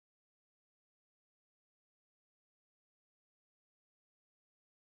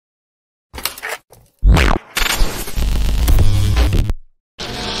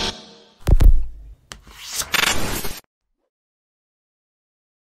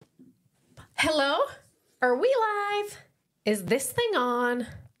Hello? Are we live? Is this thing on?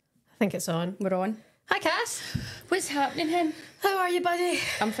 I think it's on. We're on. Hi, Cass. What's happening, hen? How are you, buddy?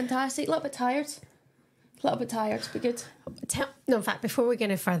 I'm fantastic. A little bit tired. But good. No, in fact, before we go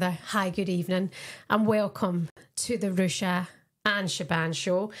any further, hi, good evening, and welcome to the Ruesha Shebahn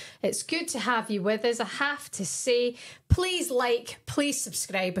Show. It's good to have you with us. I have to say, please like, please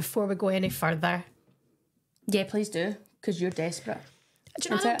subscribe before we go any further. Yeah, please do, because you're desperate. Do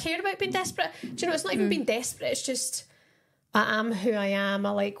you know, I don't care about being desperate. Do you know, it's not even being desperate. It's just, I am who I am. I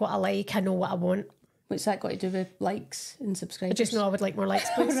like what I like. I know what I want. What's that got to do with likes and subscribers? I just know I would like more likes,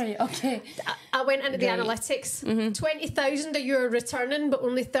 please. Right, okay. I went into the analytics. 20,000 of you are returning, but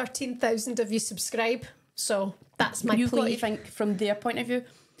only 13,000 of you subscribe. So that's my You've plea. got to think from their point of view.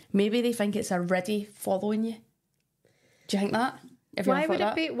 Maybe they think it's already following you. Do you think that? Why would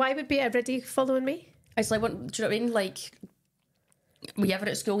it be? Why would be already following me? It's like, do you know what I mean? Like, were you ever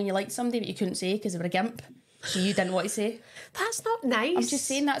at school and you liked somebody but you couldn't say because they were a gimp? So you didn't want to say. That's not nice. I'm just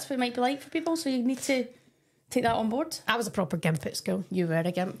saying that's what it might be like for people, so you need to take that on board. I was a proper gimp at school. You were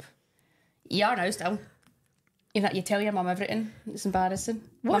a gimp. You are now still. You know, you tell your mum everything. It's embarrassing.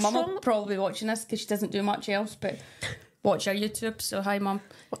 What's My mum wrong? will probably be watching this because she doesn't do much else, but watch our YouTube. So hi, mum.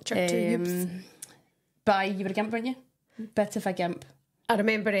 Watch our YouTubes. But you were a gimp, weren't you? Bit of a gimp. I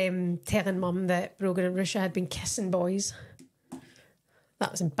remember telling mum that Rogan and Ruesha had been kissing boys.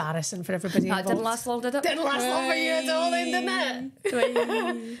 That was embarrassing for everybody That involved. didn't last long, did it? Didn't last long for you at all, then, didn't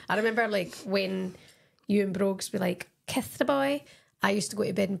it? I remember, like, when you and Brogues were like, kiss the boy, I used to go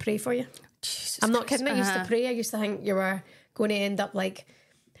to bed and pray for you. Jesus I'm not Christ. kidding, I used to pray. I used to think you were going to end up, like,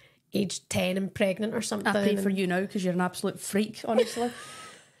 age 10 and pregnant or something. I pray for you now because you're an absolute freak, honestly.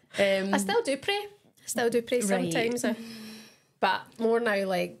 I still do pray. Sometimes. But more now,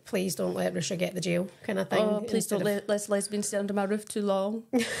 like, please don't let Ruesha get the jail kind of thing. Oh, please don't let lesbians stay under my roof too long.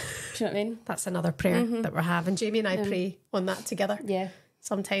 Do you know what I mean? That's another prayer that we're having. Jamie and I pray on that together. Yeah.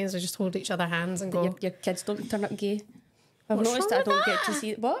 Sometimes we just hold each other hands and go, Your kids don't turn up gay. I've What's noticed wrong that I don't with get to that?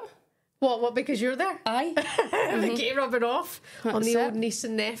 see... What? What, because you're there? Aye. The gay rubbing off on That's the it. old niece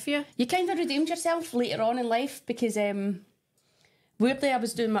and nephew. You kind of redeemed yourself later on in life because weirdly I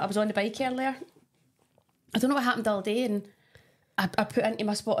was on the bike earlier. I don't know what happened the other day, and I put into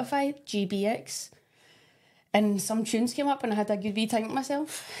my Spotify GBX and some tunes came up and I had a good wee time with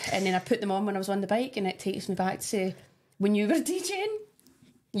myself, and then I put them on when I was on the bike and it takes me back to when you were DJing.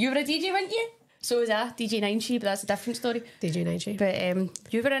 You were a DJ, weren't you? So was I, DJ 9She, but that's a different story. DJ 9She.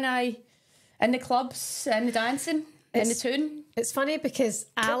 But you were in the clubs, in the dancing, in the tune. It's funny because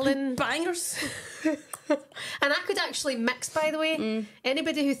Alan... Bangers. And I could actually mix, by the way.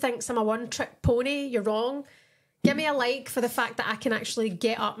 Anybody who thinks I'm a one-trick pony, you're wrong. Give me a like for the fact that I can actually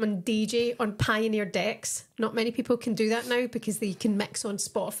get up and DJ on Pioneer decks. Not many people can do that now because they can mix on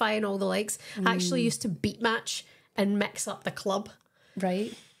Spotify and all the likes. I actually used to beat match and mix up the club.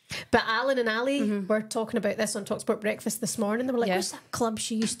 Right. But Alan and Ali were talking about this on TalkSport Breakfast this morning. They were like, what's that club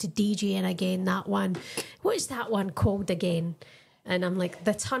she used to DJ in again, that one? What is that one called again? And I'm like,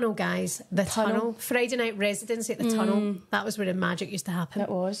 the Tunnel, guys. The Tunnel. Friday night residency at the Tunnel. That was where the magic used to happen. It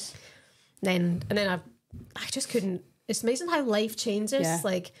was. And then I just couldn't. It's amazing how life changes. Yeah.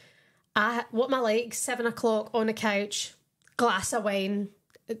 Like, what am I like? 7 o'clock on a couch, glass of wine,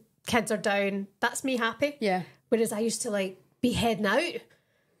 kids are down. That's me happy. Yeah. Whereas I used to, like, be heading out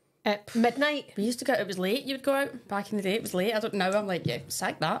at midnight. We used to go, it was late, you would go out. Back in the day, it was late. I don't know. I'm like, yeah,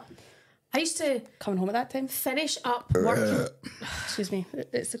 sack that. I used to Coming home at that time. finish up working. Excuse me.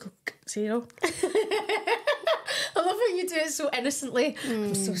 It's the Coke Zero. I love how you do it so innocently.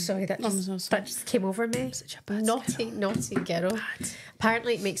 I'm so sorry. That just came over me. Such a bad Naughty girl.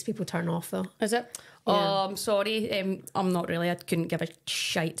 Apparently it makes people turn off though. Is it? Yeah. Oh, I'm sorry. I'm not really. I couldn't give a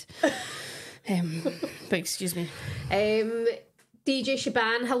shite. But excuse me. DJ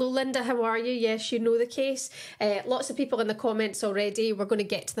Shebahn, hello Linda, how are you? Yes, you know the case. Lots of people in the comments already. We're going to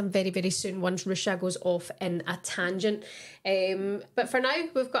get to them very, very soon once Ruesha goes off in a tangent. But for now,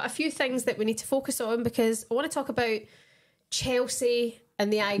 we've got a few things that we need to focus on because I want to talk about Chelsea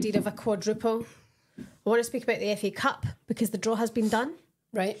and the idea of a quadruple. I want to speak about the FA Cup because the draw has been done.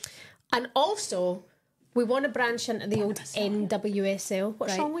 Right. And also, we want to branch into the old NWSL.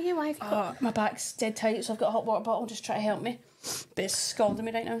 What's wrong with you? Why have you got... My back's dead tight, so I've got a hot water bottle. Just try to help me. But it's scalding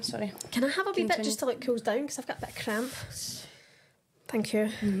me right now. Sorry. Can I have a wee bit just till it cools down? Because I've got a bit of cramp. Thank you.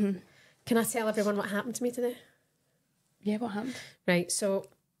 Can I tell everyone what happened to me today? Yeah, what happened? Right, so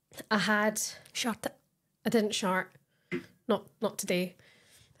I had... Shot it. I didn't shart. Not today.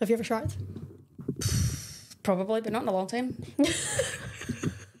 Have you ever sharted? Probably, but not in a long time.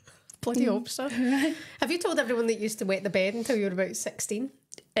 Bloody hope so. Have you told everyone that you used to wet the bed until you were about 16?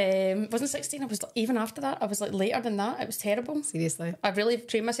 Wasn't 16. I was even after that. I was like later than that. It was terrible. Seriously. I've really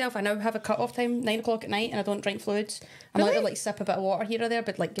trained myself. I now have a cut-off time, 9 o'clock at night, and I don't drink fluids. I'm allowed to like sip a bit of water here or there,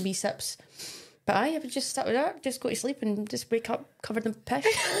 but like wee sips. But I would just start with that, just go to sleep and just wake up covered in piss.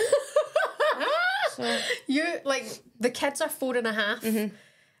 So You, like, the kids are 4.5,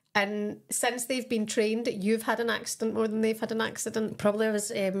 and since they've been trained, you've had an accident more than they've had an accident. probably I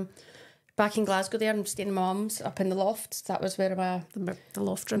was back in Glasgow there and staying in my mum's up in the loft. That was where The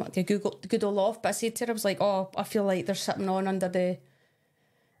loft room. the good old loft. But I said to her, I was like, oh, I feel like there's something on under the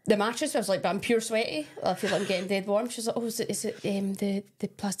mattress. I was like, but I'm pure sweaty. I feel like I'm getting dead warm. She was like, oh, is it the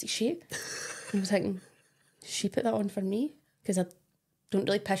plastic sheet? And I was thinking, did she put that on for me? Because I don't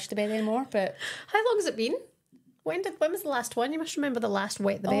really pish the bed anymore. But How long has it been? When was the last one? You must remember the last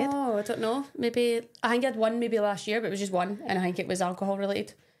wet the bed. oh, I don't know. Maybe I think I had one maybe last year, but it was just one, and I think it was alcohol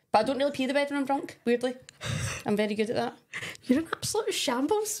related. But I don't really pee the bed when I'm drunk. Weirdly, I'm very good at that. You're in absolute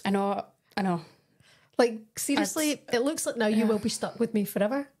shambles. I know. Like, seriously, it looks like now you will be stuck with me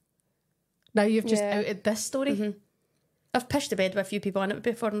forever. Now you've just outed this story. I've pished the bed with a few people in it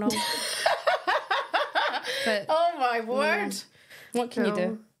before and all. But Oh my word. what can you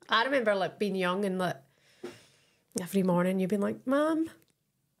do? I remember like being young and like every morning you'd be like, Mum,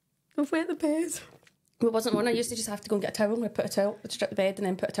 I've wet the bed. It wasn't one. I used to just have to go and get a towel. I'd strip the bed and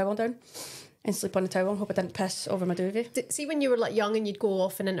then put a towel down and sleep on the towel and hope I didn't piss over my duvet. See, when you were like young and you'd go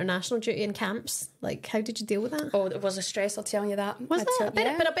off in international duty in camps, like how did you deal with that? Oh, it was a stress, I'll tell you that. Was that? But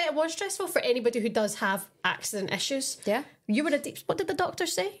I bet it was stressful for anybody who does have accident issues. Yeah. You were a deep... What did the doctor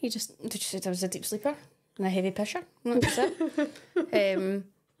say? You just... They just said I was a deep sleeper and a heavy pisser. That was it.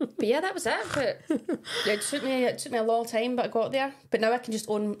 But yeah, that was it. But yeah, it took me a long time, but I got there. But now I can just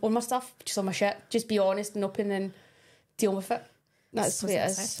own my stuff, just own my shit, just be honest and open and deal with it. That's the way it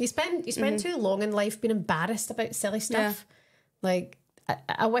is. You spend too long in life being embarrassed about silly stuff. Like,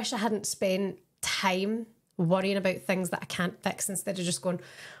 I wish I hadn't spent time worrying about things that I can't fix instead of just going,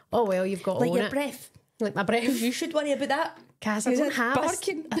 oh well, you've got to Like own your it. breath. Like my breath. You should worry about that. Cass, I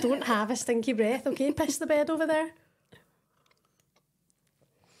don't have a stinky breath, okay? Piss the bed over there.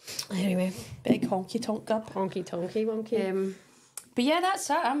 Anyway. Big honky tonk gub. Honky tonky wonky. But yeah, that's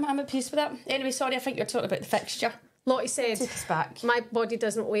it. I'm at peace with that. Anyway, sorry, I think you're talking about the fixture. Lottie said, Take us back. my body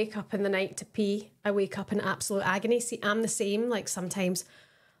doesn't wake up in the night to pee. I wake up in absolute agony. See, I'm the same. Like, sometimes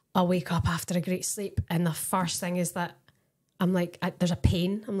I'll wake up after a great sleep and the first thing is that I'm like, there's a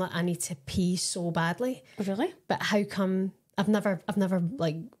pain. I'm like, I need to pee so badly. Really? But how come I've never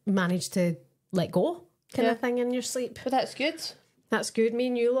like managed to let go kind of thing in your sleep? But that's good. That's good. Me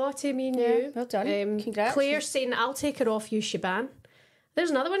and you, Lottie. Me and you. Well done. Congrats. Claire's saying, I'll take her off you, Shebahn. There's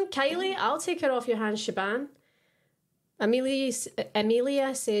another one. Kylie, I'll take her off your hands, Shebahn.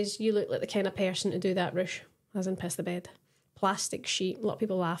 Amelia says, you look like the kind of person to do that, Rush. As in piss the bed. Plastic sheet. A lot of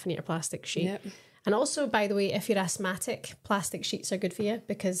people laughing at your plastic sheet. Yep. And also, by the way, if you're asthmatic, plastic sheets are good for you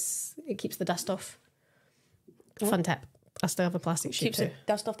because it keeps the dust off. Fun tip. I still have a plastic sheet Keeps too. the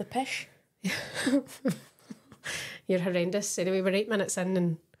dust off the pish. You're horrendous. Anyway, we're 8 minutes in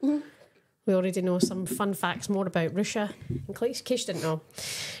and we already know some fun facts more about Ruesha. In case you didn't know,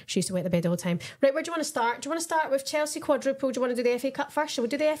 she used to wet the bed all the time. Right, where do you want to start? Do you want to start with Chelsea Quadruple? Do you want to do the FA Cup first? Shall we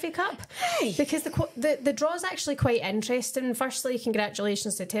do the FA Cup? Hey. Because the draw is actually quite interesting. Firstly,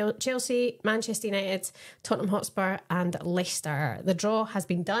 congratulations to Chelsea, Manchester United, Tottenham Hotspur and Leicester. The draw has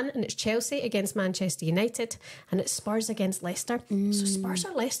been done and it's Chelsea against Manchester United and it's Spurs against Leicester. So Spurs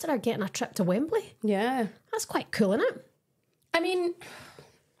or Leicester are getting a trip to Wembley. Yeah. That's quite cool, isn't it? I mean,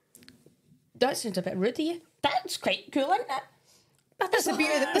 that sounds a bit rude to you. That's quite cool, isn't it? That's the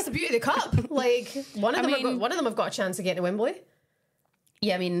beauty of the cup. Like one of them have got a chance of getting to Wembley.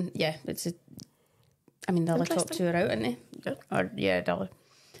 Yeah, I mean, yeah, the other top two are out, aren't they? Yeah. Or yeah, dollar.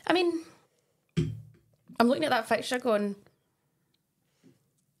 I mean, I'm looking at that fixture going,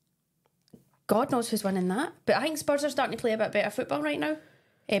 God knows who's winning that. But I think Spurs are starting to play a bit better football right now.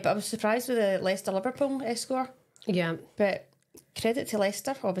 But I was surprised with the Leicester Liverpool score. Yeah. But credit to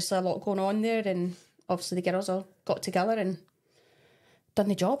Leicester. Obviously, a lot going on there, and obviously the girls all got together and done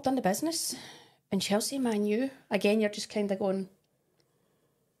the job, done the business. And Chelsea, Man U, again, you're just kind of going,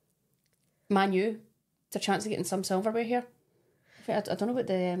 Man U, it's a chance of getting some silverware here. I don't know what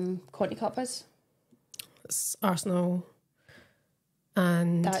the Conti Cup is. It's Arsenal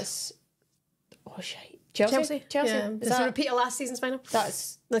and That's Chelsea. Yeah. Is It's that a repeat of last season's final.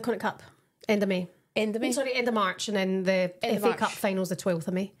 That's The Conti Cup. End of May. end of May? Sorry, end of March, and then the End of FA March. Cup finals the 12th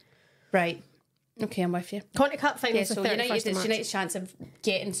of May. Right. Okay, I'm with you. Conti Cup Yeah, finals so the 31st United's of March. chance of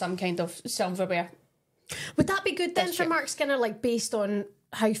getting some kind of silverware. Would that be good then That's for true. Mark Skinner, like based on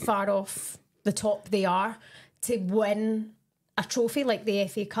how far off the top they are, to win a trophy like the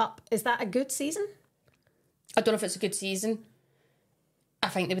FA Cup, is that a good season? I don't know if it's a good season. I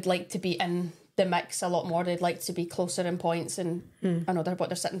think they would like to be in the mix a lot more. They'd like to be closer in points, and I know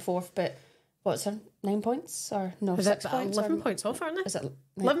they're sitting fourth, but what's it, 9 points or no, Is 6 it points? 11 points off, aren't they? Is it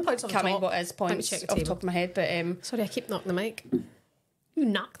 11 points off the Can't top. remember what it is Let me points check the off the table. top of my head, but Sorry, I keep knocking the mic. You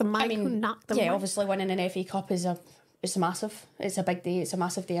knock the mic. Who knocked the mic? obviously winning an FA Cup is massive. It's a big day. It's a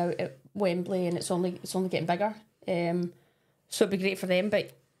massive day out at Wembley, and it's only getting bigger. So it'd be great for them,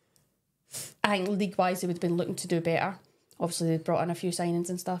 but I think league wise they would have been looking to do better. Obviously they brought in a few signings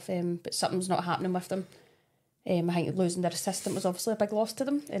and stuff, but something's not happening with them. I think losing their assistant was obviously a big loss to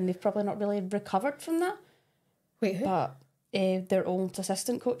them, and they've probably not really recovered from that. Wait, who? But their old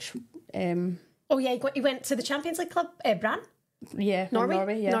assistant coach. Oh yeah, he went to the Champions League club, Bran. Yeah,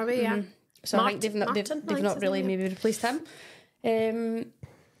 Norway, yeah. Norway, yeah. So I think they've not really maybe replaced him.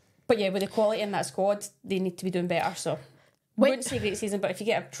 But yeah, with the quality in that squad, they need to be doing better. So I wouldn't say great season, but if you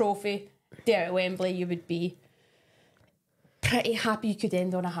get a trophy there at Wembley, you would be pretty happy you could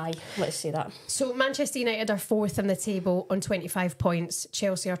end on a high. Let's say that. So Manchester United are fourth in the table on 25 points.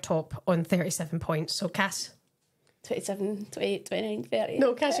 Chelsea are top on 37 points. So Cass? 27, 28, 29, 30.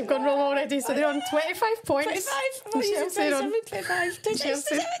 No, Cass, you've gone wrong already. So they're on 25 points. 25. And Chelsea are on 25, 26,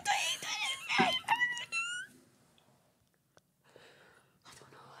 Chelsea. 27, 28, 29.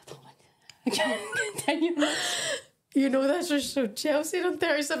 I don't know. Continue. You know this for sure. Chelsea are on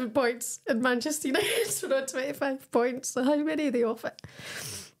 37 points and Manchester United are on 25 points. So how many are they off it?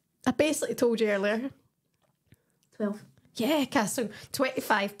 I basically told you earlier. 12. Yeah, Cass. So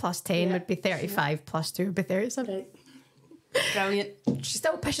 25 plus 10 would be 35 plus 2 would be 37. Right. Brilliant. She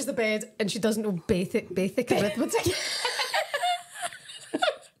still pishes the bed and she doesn't know basic arithmetic.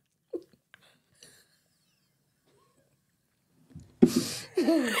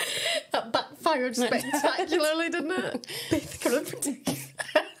 That backfired spectacularly, didn't it? Basic arithmetic.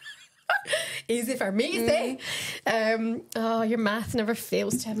 Easy for me to say. Oh, your math never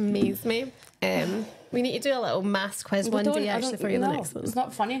fails to amaze me. We need to do a little maths quiz one day actually for you the next one. It's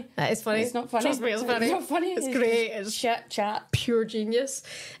not funny. That is funny. It's not funny. Trust me, it's funny. It's not funny. It's great. It's shit chat. pure genius.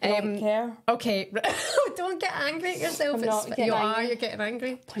 Don't care. Okay, don't get angry at yourself. I'm not getting angry. You're getting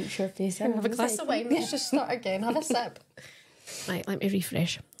angry. Punch your face in. Have a glass of wine. Let's just start again. Have a sip. Right, let me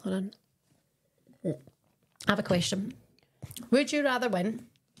refresh. Hold on. I have a question. Would you rather win?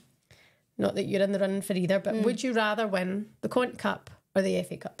 Not that you're in the running for either, but would you rather win the Conti Cup or the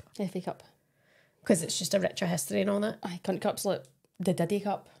FA Cup? FA Cup. Because it's just a richer history and all that. Aye, Conti Cup's like the Diddy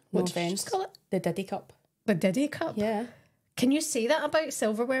Cup. No What did you offence. just call it? The Diddy Cup. The Diddy Cup? Yeah. Can you say that about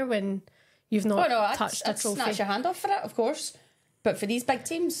silverware when you've not touched a I'd trophy? snatch your hand off for it, of course. But for these big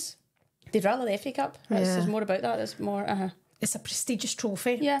teams, they'd rather the FA Cup. There's more about that. There's more... It's a prestigious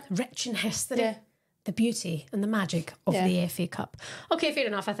trophy. Yeah. Rich in history. Yeah. The beauty and the magic of the FA Cup. Okay, fair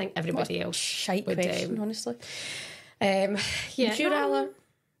enough. I think everybody else Shite would, question, honestly. yeah. Would you rather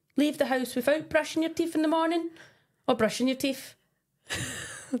leave the house without brushing your teeth in the morning or brushing your teeth?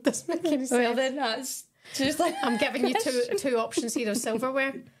 Doesn't make any sense. Well, then that's just like... I'm giving you two options here of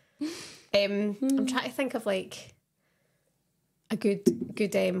silverware. I'm trying to think of like a good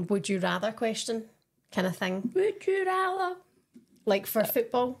would you rather question kind of thing. Would you rather? Like for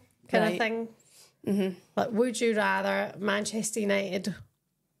football kind of Right. thing. Mm-hmm. Like, would you rather Manchester United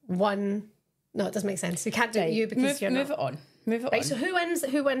won? No, it doesn't make sense. We can't do it you because you're not. Move it on. Move it Right, on. so who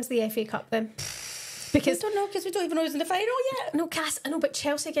wins the FA Cup then? We Because don't know because we don't even know who's in the final yet. no, Cass, I know, but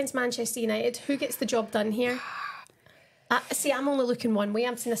Chelsea against Manchester United, who gets the job done here? See, I'm only looking one way.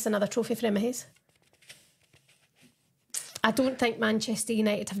 I'm seeing this another trophy for Emma Hayes. I don't think Manchester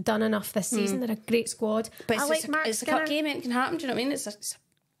United have done enough this season. They're a great squad. But I like Mark it's a Skinner. cup game. It can happen. Do you know what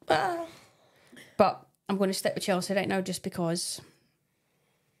I mean? But I'm going to stick with Chelsea right now just because.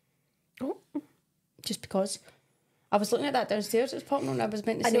 Oh. Just because. I was looking at that downstairs. It was popping on. I was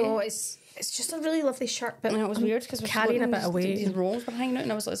meant to say. I know, it's just a really lovely shirt, but And it was weird because carrying a bit away. These rolls were hanging out,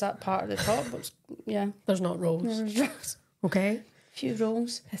 and I was like, "Is that part of the top?" But yeah, There's not rolls. a Okay. few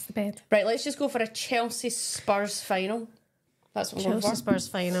rolls. Piss the bed. Right, let's just go for a Chelsea Spurs final. That's what I'm going Chelsea for. Spurs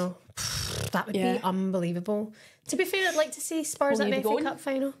final. That would Yeah. be unbelievable. To be fair, I'd like to see Spurs Will at you an be FA going? Cup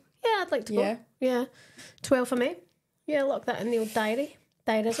final. Yeah, I'd like to Yeah. go. Yeah. 12th of May. Yeah, lock that in the old diary.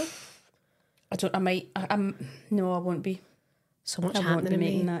 Diarism. No, I won't be. So much I won't happening be in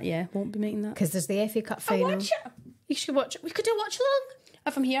making May. that. Yeah, won't be making that. Because there's the FA Cup I'll final. watch it. You should watch it. We could do a watch along.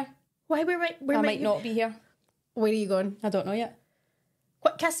 If I'm here, Why? Where I might might you? not be here. Where are you going? I don't know yet.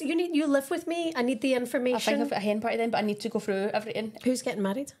 What, Cass? You live with me. I need the I information. think I've got a hen party then, but I need to go through everything. Who's getting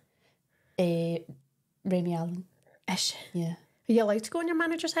married? Remy Allen. Ish. Yeah. Are you allowed to go on your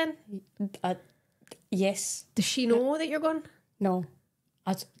manager's hen? Yes. Does she know that you're going? No.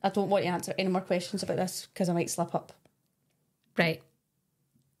 I don't want to answer any more questions about this because I might slip up. Right.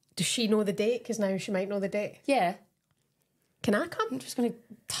 Does she know the date? Because now she might know the date. Yeah. Can I come? I'm just going to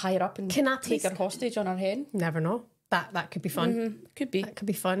tie her up and Can I take please? her hostage on her hen. Never know. That could be fun. Could be. That could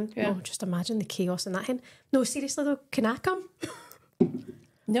be fun. Yeah. Oh, just imagine the chaos in that hen. No, seriously though, can I come?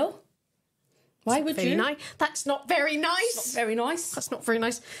 No. Why would Very you? nice. That's not very nice. Not very nice. That's not very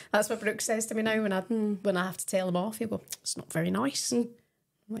nice. That's what Brooke says to me now when I have to tell him off. He'll go, it's not very nice. I'm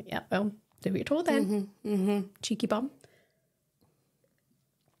like, yeah, well, do what you're told then. Cheeky bum.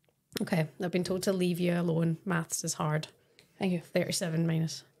 Okay, I've been told to leave you alone. Maths is hard. Thank you. 37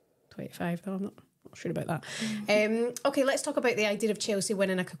 minus 25, though I'm not sure about that. Okay, let's talk about the idea of Chelsea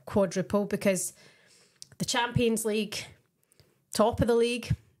winning a quadruple, because the Champions League, top of the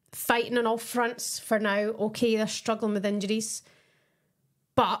league, fighting on all fronts for now. Okay, they're struggling with injuries,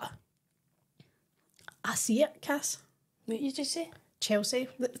 but I see it, Cass. What did you just say? Chelsea.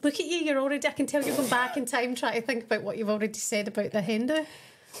 Look at you, you're already, I can tell you're going back in time trying to think about what you've already said about the Hindu.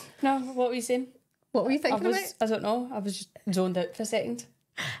 No, what were you saying? What were you thinking about? I don't know. I was just zoned out for a second.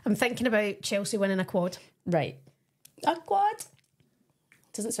 I'm thinking about Chelsea winning a quad. Right. A quad?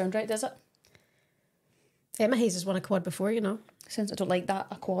 Doesn't sound right, does it? Emma Hayes has won a quad before, you know. Sounds I don't like that.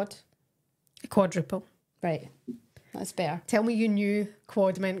 A quad. A quadruple. Right. That's better. Tell me you knew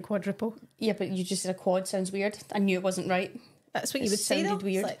quad meant quadruple. Yeah, but you just said a quad sounds weird. I knew it wasn't right. That's what you would say, though. Sounded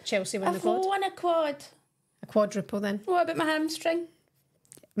weird. It's like Chelsea winning a I've quad. won a quad. A quadruple, then. What about my hamstring?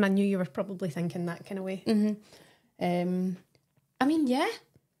 And I knew you were probably thinking that kind of way. I mean, yeah.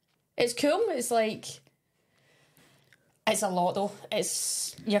 It's cool. It's like... It's a lot, though.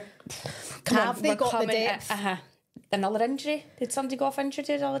 It's... You're, Have they got the depth? Another injury. Did somebody go off injured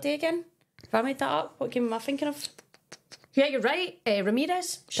the other day again? Have I made that up? What game am I thinking of? Yeah, you're right.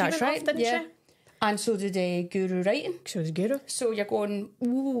 Ramirez. She That's went right, off, didn't yeah. she? And so did Guru Writing. She was Guru. So you're going,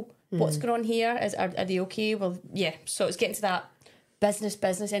 ooh, what's going on here? Are they okay? Well, yeah. So it's getting to that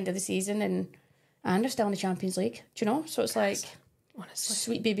business end of the season, and they're still in the Champions League. Do you know? So it's like, Honestly.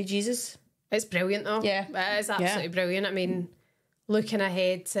 sweet baby Jesus. It's brilliant, though. Yeah. It is absolutely brilliant. I mean, looking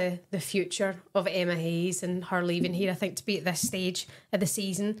ahead to the future of Emma Hayes and her leaving here, I think to be at this stage of the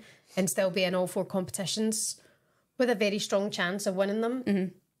season and still be in all 4 competitions with a very strong chance of winning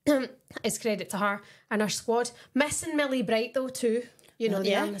them is credit to her and her squad. Missing Millie Bright, though, too. You know,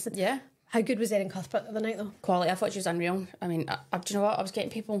 Yeah. How good was Erin Cuthbert the other night, though? Quality. I thought she was unreal. I mean, do you know what? I was getting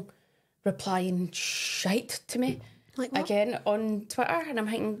people replying shite to me Like what? again on Twitter, and I'm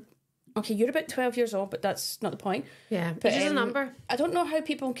thinking, okay, you're about 12 years old, but that's not the point. Yeah, but it's a number. I don't know how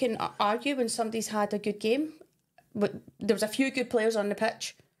people can argue when somebody's had a good game. But there was a few good players on the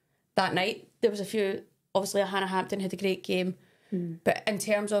pitch that night. There was a few. Obviously, Hannah Hampton had a great game. But in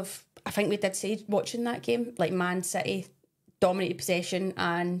terms of, I think we did say watching that game, like Man City dominated possession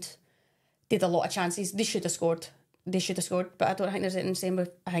and they had a lot of chances. They should have scored. But I don't think there's anything the same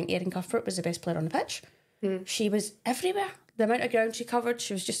with, I think Erin Cuthbert was the best player on the pitch. She was everywhere. The amount of ground she covered,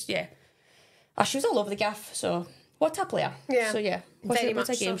 she was just, she was all over the gaff. So, what a player. Yeah. So, yeah. What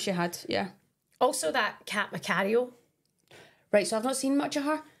a game she had. Yeah. Also, that Kat Macario. Right, so I've not seen much of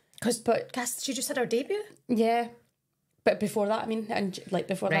her. But She just had her debut. yeah. But before that, I mean, and like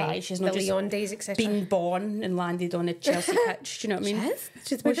before that, she's not the just Leon days, etc. been born and landed on a Chelsea pitch. Do you know what I mean?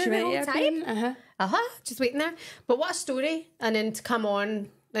 She's been She there the went whole there, time. Just waiting there. But what a story. And then to come on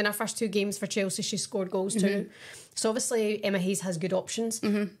in her first 2 games for Chelsea, she scored goals too. So obviously Emma Hayes has good options.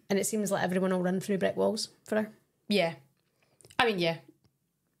 And it seems like everyone will run through brick walls for her. Yeah. I mean, yeah.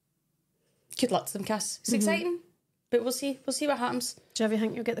 Good luck to them, Cass. It's exciting, but we'll see. We'll see what happens. Do you ever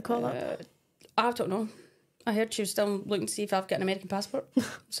think you'll get the call up? I don't know. I heard she was still looking to see if I've got an American passport.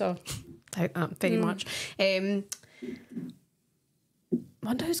 So, Doubt that very much.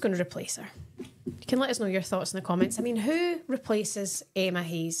 Wonder who's going to replace her. You can let us know your thoughts in the comments. I mean, who replaces Emma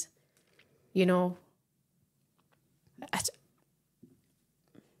Hayes? You know, it's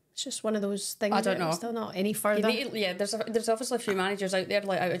just one of those things. I don't know. Still not any further. There's obviously a few managers out there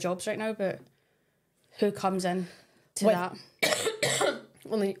like out of jobs right now, but who comes in to that?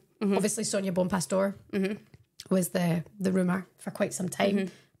 Only obviously Sonia Bonpastor was the rumour for quite some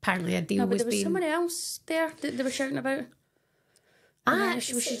time. Apparently a deal No, but was there was being... someone else there that they were shouting about. Was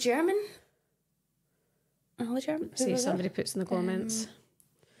she German? German? See if somebody puts in the comments.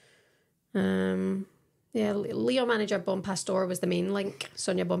 Leo manager Bonpastor was the main link.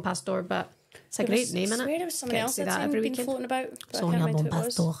 Sonia Bonpastor, but it's a great name, I isn't swear it? there was someone Get to else see that's that every been weekend. floating about. But Sonia I can't remember who it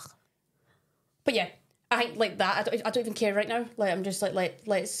was. Bonpastor. But yeah, I think like that. I don't even care right now. Like I'm just like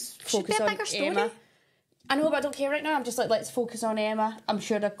let's focus be a on bigger story. Emma. I know, but I don't care right now. I'm just like, let's focus on Emma. I'm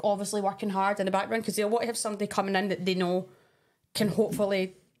sure they're obviously working hard in the background because they'll want to have somebody coming in that they know can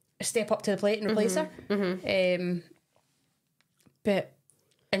hopefully step up to the plate and replace her. But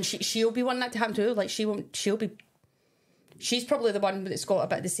and she'll be wanting that to happen too. Like she's probably the one that's got a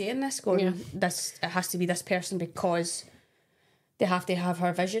bit of the say in this. Going, this it has to be this person because they have to have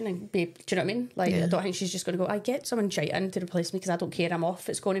her vision and be. Do you know what I mean? Like I don't think she's just going to go. I get someone shite in to replace me because I don't care. I'm off.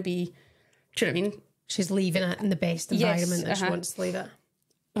 It's going to be. Do you know what I mean? She's leaving it in the best environment that she wants to leave it.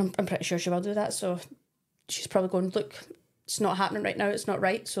 I'm pretty sure she will do that. So she's probably going, look, it's not happening right now. It's not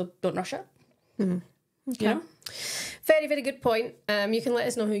right. So don't rush it. Okay. You know? Very, very good point. You can let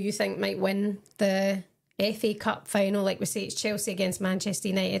us know who you think might win the FA Cup final. Like we say, it's Chelsea against Manchester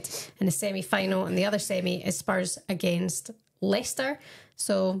United in the semi-final, and the other semi is Spurs against Leicester.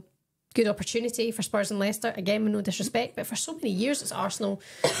 So good opportunity for Spurs and Leicester. Again, with no disrespect, but for so many years it's Arsenal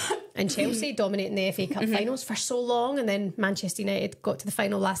and Chelsea dominating the FA Cup finals for so long, and then Manchester United got to the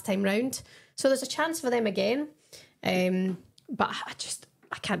final last time round. So there's a chance for them again. But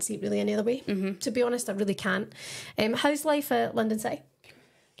I can't see it really any other way. To be honest, I really can't. How's life at London City?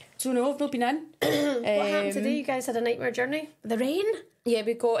 So no, I've not been in. What happened today? You guys had a nightmare journey. The rain? Yeah,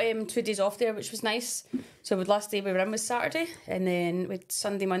 we got 2 days off there, which was nice. So the last day we were in was Saturday, and then we had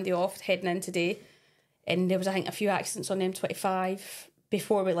Sunday, Monday off, heading in today. And there was, I think, a few accidents on the M25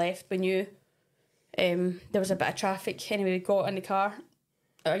 before we left. We knew there was a bit of traffic. Anyway, we got in the car,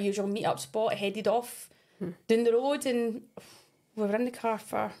 our usual meet-up spot, headed off down the road, and we were in the car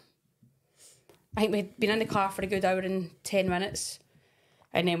for... I think we'd been in the car for a good hour and 10 minutes.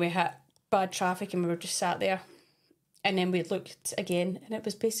 And then we hit bad traffic and we were just sat there. And then we looked again and it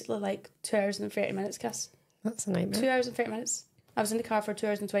was basically like 2 hours and 30 minutes, Cass. That's a nightmare. 2 hours and 30 minutes. I was in the car for 2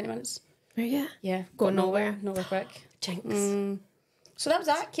 hours and 20 minutes. Oh, yeah? Yeah. Going nowhere. Nowhere quick. Jinx. So that was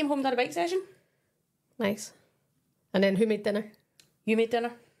that. Came home, did a bike session. Nice. And then who made dinner? You made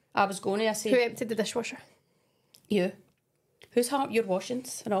dinner. I was going to, I Who said... emptied the dishwasher? You. Who's hung your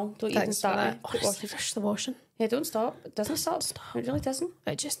washings and all? Don't even start that. it. Honestly, rush the washing. Yeah, don't stop. It doesn't stop. It really doesn't.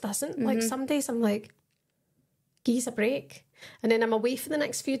 It just doesn't. Like some days I'm like, geez a break. And then I'm away for the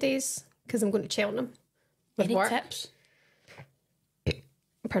next few days because I'm going to Cheltenham with Any work. tips?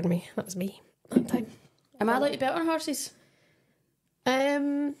 Pardon me, that was me that time. Am I allowed to bet on horses?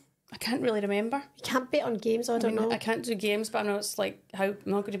 I can't really remember. You can't bet on games, I don't know. I can't do games, but I know it's like how I'm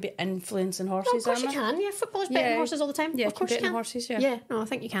not going to be influencing No, horses. of course am you I? can, yeah. Footballers betting horses all the time. Yeah, of course you betting can. horses, yeah. Yeah, no, I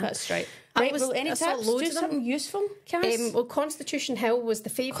think you can. That's right. I Right, was- well, any I saw tips? loads Do of them. something useful, Cass? Well, Constitution Hill was the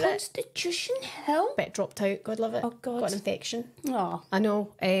favourite. Constitution Hill? Bet dropped out. God love it. Oh, God. Got an infection. Oh. I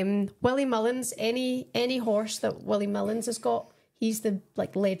know. Willie Mullins, any horse that Willie Mullins has got, he's the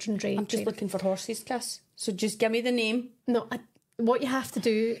like legendary. I'm just looking for horses, Cass. So just give me the name. No, what you have to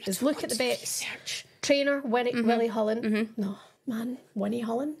do is look at the bets. Search. Trainer Willie Hullen. No, man, Winnie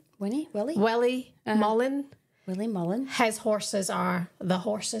Hullen. Willie Mullen. Willie Mullen. His horses are the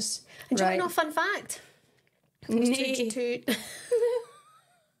horses. And do you Right. know a fun fact? Nee. Toot.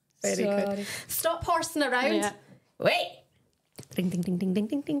 Very Sorry. good. Stop horsing around. Yeah. Wait. Ding ding ding ding ding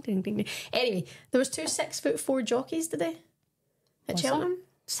ding ding ding ding. Anyway, there was 2 6'4" jockeys today at Was Cheltenham.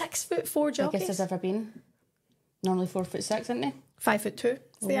 6'4" I jockeys. guess there's ever been. Normally 4'6", isn't they? 5'2"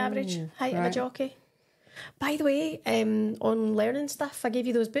 is the average height of a right. jockey. By the way, on learning stuff, I gave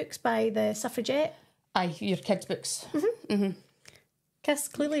you those books by the suffragette. Aye, your kids' books. Kiss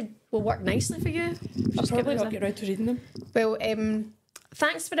clearly will work nicely for you. I'll probably not get around to reading them. Well,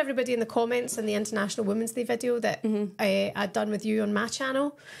 thanks for everybody in the comments on the International Women's Day video that I'd done with you on my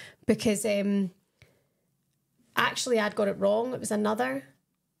channel, because actually I'd got it wrong. It was another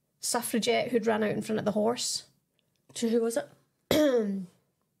suffragette who'd run out in front of the horse. So who was it?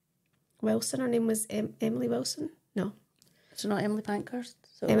 Wilson, her name was Emily Wilson. No, So not Emily Pankhurst?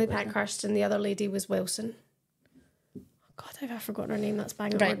 So Emily Pankhurst, and the other lady was Wilson. God, have I forgotten her name? That's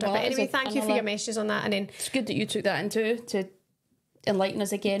bang on Right, order. well, But that was anyway, thank you for another- your messages on that. And then, It's good that you took that into to enlighten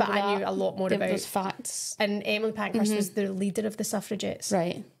us again. but with I knew that. a lot more Give about those facts. And Emily Pankhurst was the leader of the suffragettes.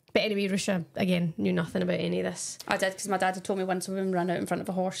 Right. But anyway, Ruesha, again, knew nothing about any of this. I did, because my dad had told me once a woman ran out in front of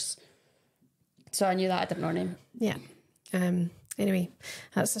a horse. So I knew that. I didn't know her name. Yeah. Anyway,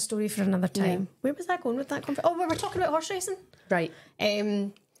 that's a story for another time. Yeah. Where was that going with that conversation? Oh, we were talking about horse racing. Right.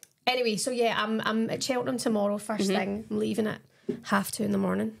 Anyway, so yeah, I'm at Cheltenham tomorrow, first thing. I'm leaving at 2:30 in the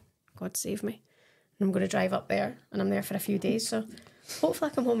morning. God save me. And I'm going to drive up there, and I'm there for a few days. So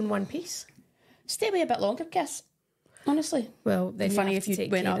hopefully I come home in one piece. Stay away a bit longer, guess. Honestly. Well, then It'd be funny if you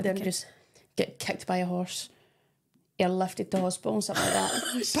take went care up of there the and kids. just get kicked by a horse. Airlifted to hospital and something like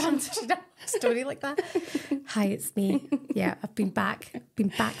that. Story like that. Hi, it's me. Yeah, I've been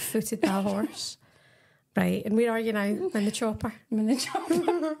back-footed by a horse. Right, and where are you now? In the chopper. I'm in the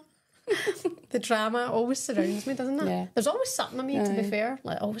job. The drama always surrounds me, doesn't it? Yeah. There's always something on me, to be fair.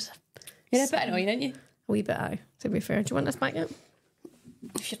 Like, always. You're a bit annoying, aren't you? A wee bit, aye, to be fair. Do you want this back yet?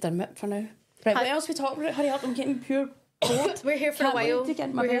 If you've done it for now. Right, what else we talk about? Hurry up, I'm getting pure bored. We're here for a while. To get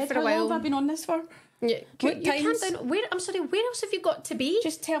in my We're here bed. for a How long while. have I been on this for? Yeah. What You calm times? down. I'm sorry, where else have you got to be?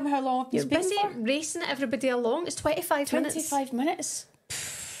 Just tell me how long I've been You're busy speaking for. racing everybody along. It's 25 minutes. 25 minutes.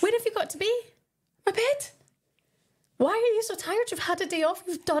 Where have you got to be? My bed. Why are you so tired? You've had a day off.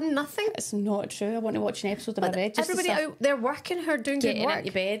 You've done nothing. It's not true. I want to watch an episode in my bed. Just Everybody out there working hard, doing good getting work.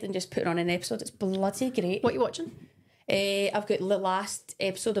 into bed and just putting on an episode. It's bloody great. What are you watching? I've got the last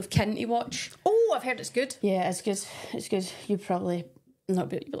episode of Kin to watch. Oh, I've heard it's good. Yeah, it's good. It's good. You probably not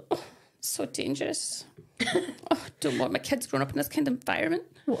be like, oh, it's so dangerous. Oh, don't want my kids growing up in this kind of environment.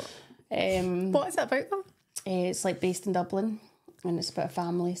 What? What is that about though? It's like based in Dublin, and it's about a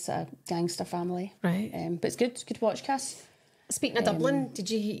family. It's a gangster family. Right. But it's good. It's good to watch, Cass. Speaking of Dublin, did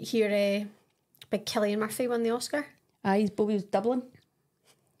you hear big Cillian Murphy won the Oscar? Aye, Bobby was Dublin.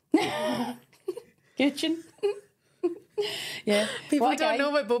 Good tune. Yeah. People What a don't guy.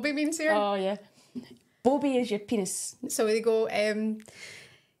 know what Bobby means here. Oh, yeah. Bobby is your penis. So they go a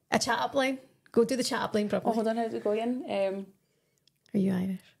chat up line. Go do the chat up line Oh, properly. hold on, how do we go again? Are you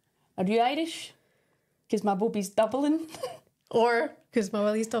Irish? Are you Irish? Because my Bobby's Dublin. Or because my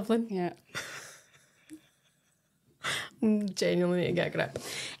Willie's Dublin? Yeah. Genuinely need to get a grip.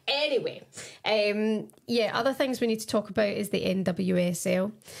 Anyway, yeah, other things we need to talk about is the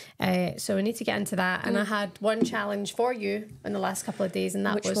NWSL. So we need to get into that. And I had one challenge for you in the last couple of days, and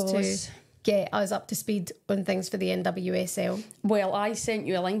that Which was was? to get us up to speed on things for the NWSL. Well, I sent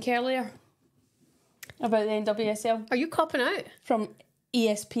you a link earlier about the NWSL Are you copping out? from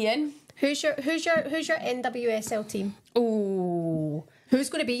ESPN. Who's your NWSL team? Oh. Who's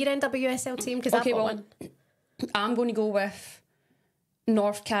going to be your NWSL team? Because I've Okay, got well, one. I'm going to go with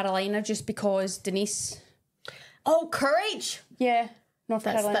North Carolina just because Denise. Oh, Courage! Yeah, North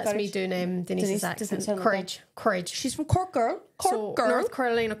Carolina. That's me Courage. doing Denise's Denise doesn't accent. sound like Courage. She's from Cork, girl. Cork, So, girl. North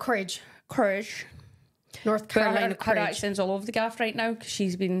Carolina Courage. Courage. North But Carolina her Courage. accent's all over the gaff right now because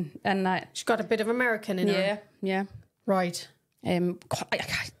she's been in that. She's got a bit of American in her. Yeah, yeah. Right.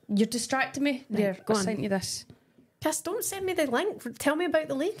 You're distracting me. There, go I on. sent you this. Cass, don't send me the link. Tell me about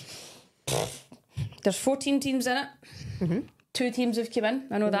the league. There's 14 teams in it. Mm-hmm. 2 teams have come in.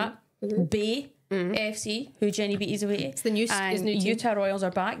 I know that. Bay FC, who Jenny beat away. It's the new- and is new team. Utah Royals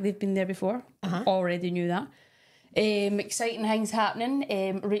are back. They've been there before. Already knew that. Exciting things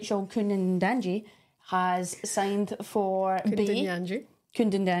happening. Rachel Kundandanji has signed for Bay.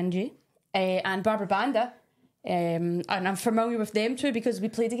 Kundandanji. And Barbara Banda. And I'm familiar with them too because we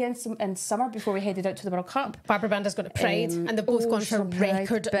played against them in summer before we headed out to the World Cup. Barbara Banda's got a Pride, and they've both gone for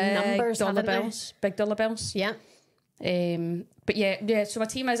record numbers, haven't they? Big dollar bills. Yeah. But yeah. So my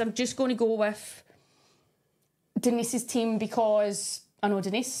team is. I'm just going to go with Denise's team because I know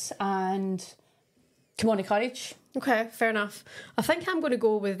Denise and come on, Courage. Okay, fair enough. I think I'm going to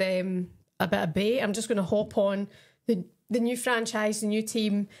go with a bit of Bay. I'm just going to hop on the new franchise, the new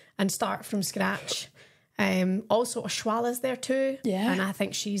team, and start from scratch. Also, Ashwala's there too. Yeah. And I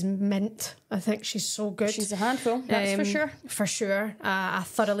think she's mint. I think she's so good. She's a handful, that's for sure. For sure. I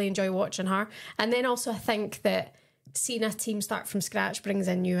thoroughly enjoy watching her. And then also I think that seeing a team start from scratch brings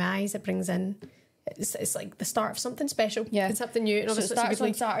in new eyes. It brings in... It's like the start of something special. Yeah. It's something new. And So it obviously it's a starts good on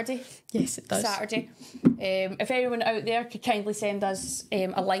league. Saturday. Yes, it does. Saturday. If anyone out there could kindly send us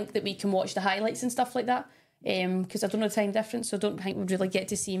a link that we can watch the highlights and stuff like that, because I don't know the time difference, so I don't think we'd really get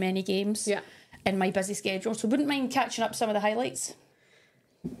to see many games in my busy schedule. So wouldn't mind catching up some of the highlights.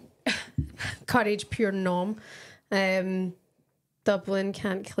 Courage, pure nom. Dublin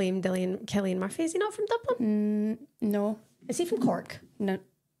can't claim Cillian Murphy. Is he not from Dublin? No. Is he from Cork? No.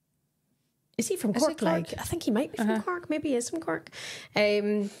 Is he from Is he Cork? Cork? Like, I think he might be from Cork. Maybe he is from Cork.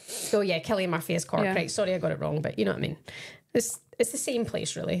 So yeah, Cillian Murphy is Cork. Yeah. Right, sorry I got it wrong, but you know what I mean. It's the same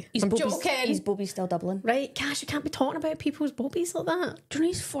place, really. I'm joking. He's Bobby's still Dublin. Right, Cash, you can't be talking about people's bobbies like that. Do you know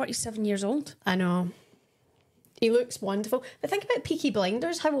he's 47 years old? I know. He looks wonderful. But think about Peaky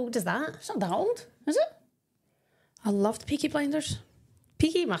Blinders. How old is that? It's not that old, is it? I loved Peaky Blinders.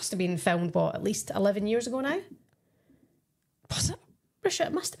 Peaky must have been filmed, what, at least 11 years ago now? Was it? Ruesha,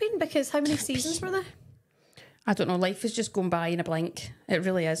 it must have been, because how many seasons were there? I don't know. Life is just going by in a blink. It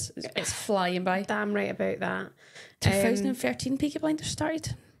really is. It's flying by. Damn right about that. 2013 Peaky Blinders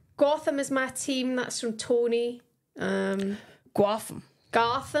started. Gotham is my team. That's from Tony. Gotham.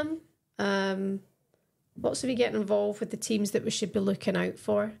 Lots of you getting involved with the teams that we should be looking out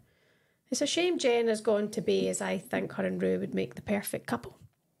for. It's a shame Jen has gone to Bay, as I think her and Rue would make the perfect couple.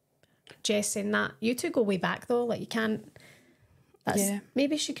 Jess saying that. You two go way back though. Like you can't.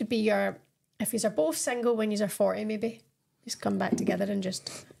 Maybe she could be your If you're both single when you're 40, maybe just come back together and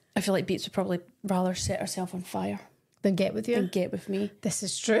just. I feel like Beats would probably rather set herself on fire Then get with you. than get with me. This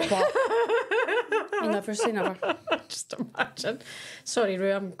is true. But I'll never say never. Just imagine. Sorry,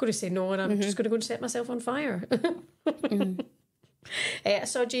 Rue, I'm going to say no, and I'm just going to go and set myself on fire. I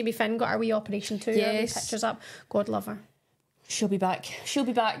saw Jamie Finn got her wee operation too. Yes. Pictures up. God love her. She'll be back. She'll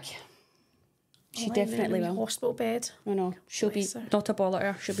be back. She definitely will. Hospital bed. I know. She'll Bless be her. not a ball at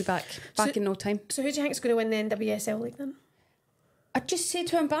her. She'll be back. Back in no time. So who do you think's going to win the NWSL league then? I just said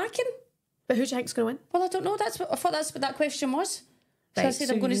who I'm backing. But who do you think's going to win? Well, I don't know. I thought that's what that question was. So I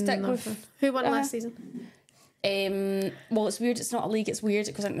said I'm going to stick with. Who won last season? Well, it's weird. It's not a league. It's weird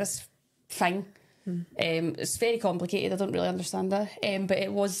because I think this thing. It's very complicated. I don't really understand that. But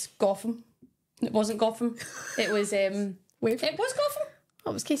it was Gotham. It wasn't Gotham. It was. It was Gotham. Oh,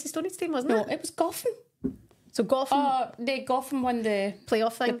 it was Casey Stoney's team, wasn't No, it? it was Gotham. So Gotham Gotham won the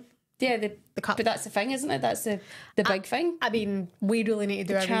playoff thing. the cup. But that's the thing, isn't it? That's the big thing. I mean, we really need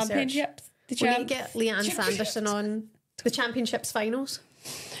to do our research. Championship. We need to get Leanne Sanderson on the championships finals.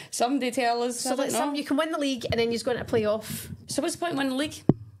 Somebody tell us. So you can win the league and then you go into a playoff. So what's the point in winning the league?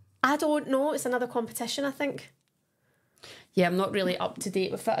 I don't know. It's another competition, I think. Yeah, I'm not really up to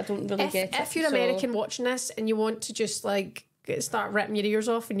date with it. I don't really get it. If you're American watching this and you want to just like start ripping your ears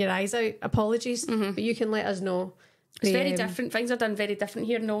off and your eyes out, apologies, but you can let us know. It's very different. Things are done very different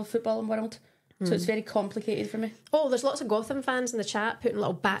here in the footballing world. So it's very complicated for me. Oh, there's lots of Gotham fans in the chat putting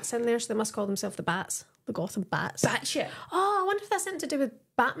little bats in there, so they must call themselves the Bats. The Gotham Bats. Bat shit. Oh, I wonder if that's something to do with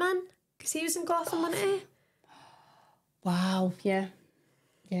Batman, because he was in Gotham, wasn't he? Wow. Yeah.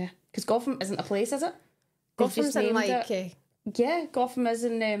 Yeah. Because Gotham isn't a place, is it? Gotham's in like yeah, Gotham is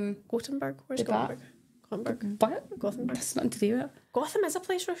in Gothenburg. Where's Gothenburg? Gothenburg. What? Gothenburg. That's nothing to do with it. Gotham is a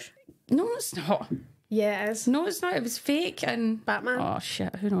place, Rush. No, it's not. Yeah, it is. No, it's not. It was fake and Batman. Oh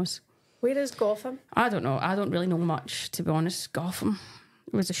shit! Who knows? Where is Gotham? I don't know. I don't really know much, to be honest. Gotham.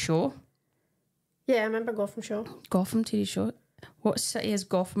 It was a show. Yeah, I remember Gotham show. Gotham TV show. What city is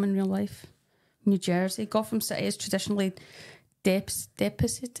Gotham in real life? New Jersey. Gotham City is traditionally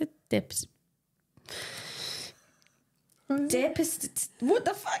deposited. What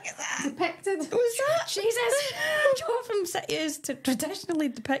the fuck is that? Depicted. What was that? Jesus. Gotham City is traditionally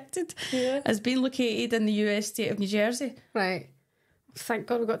depicted as being located in the US state of New Jersey. Right. Thank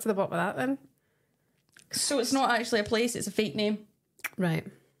God we got to the bottom of that then. So it's not actually a place, it's a fake name. Right.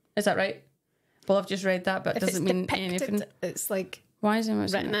 Is that right? Well, I've just read that, but it If doesn't it's mean depicted, anything. it's like Why is it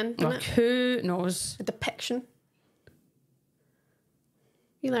written in, isn't it? Who knows? A depiction.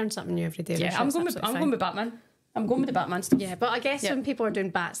 You learn something new every day. Yeah, I'm going with Batman. I'm going with the Batman stuff. Yeah, but I guess when people are doing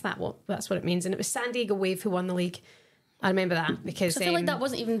bats, that's what it means. And it was San Diego Wave who won the league. I remember that because I feel like that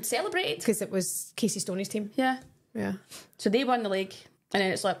wasn't even celebrated. because it was Casey Stoney's team. Yeah. Yeah. So they won the league, and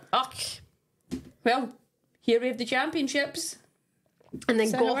then it's like, well, here we have the championships. And then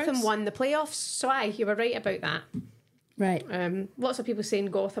Is that how it Gotham works? won the playoffs. So you were right about that. Right. Lots of people saying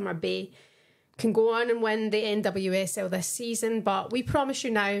Gotham or Bay can go on and win the NWSL this season, but we promise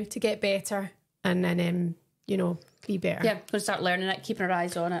you now to get better and then be better. Yeah, going to start learning it, keeping our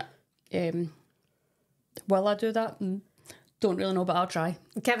eyes on it. Will I do that? Don't really know, but I'll try.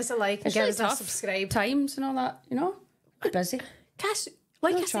 Give us a like and give us a subscribe. Times and all that, I'm busy. Cass,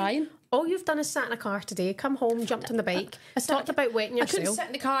 like I'm I said, trying. all you've done is sat in a car today, come home, jumped on the bike, talked about wetting I couldn't yourself. sit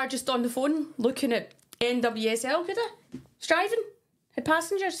in the car just on the phone looking at NWSL, could I? Just driving. Had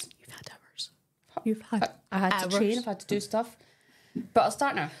passengers. You've had hours. You've had I had hours. to train, I've had to do stuff. But I'll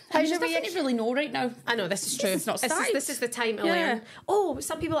start now. How's There's your nothing to really know right now. I know, this is true. It's not started. This is the time to Yeah. learn. Oh,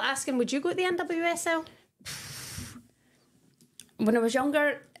 some people are asking, would you go to the NWSL? When I was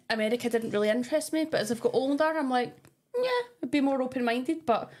younger, America didn't really interest me, but as I've got older, I'm like, yeah, I'd be more open-minded,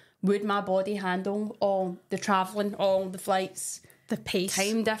 but would my body handle all the travelling, all the flights, The pace.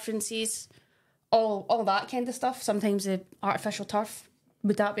 time differences, all that kind of stuff? Sometimes the artificial turf,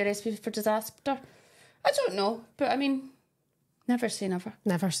 would that be a recipe for disaster? I don't know, but I mean, never say never.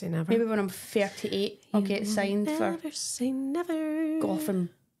 Never say never. Maybe when I'm 38, I'll get signed for Never say never. Gotham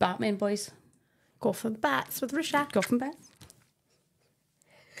Batman boys. Gotham Bats with Ruesha. Gotham Bats.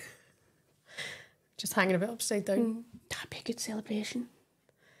 Just hanging a bit upside down. That'd be a good celebration.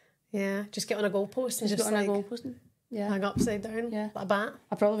 Yeah, just get on a goalpost and just on a like goalpost. Yeah. hang upside down. Yeah. Like a bat.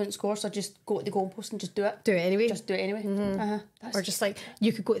 I probably wouldn't score, so I'd just go to the goalpost and just do it. Do it anyway. Just do it anyway. That's Or just like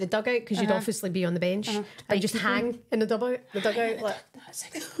you could go to the dugout because you'd obviously be on the bench and just hang in the dugout. The dugout. Like, that's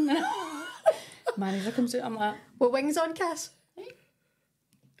it. Manager comes out, I'm like, what wings on, Cass?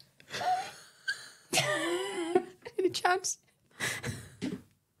 Any chance?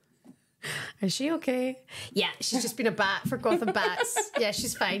 Is she okay? Yeah, she's just been a bat for Gotham Bats. Yeah,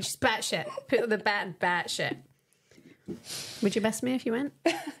 she's fine. She's bat shit. Put the bat in bat shit. Would you miss me if you went?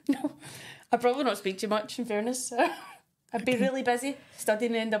 No. I'd probably not speak too much, in fairness. I'd be really busy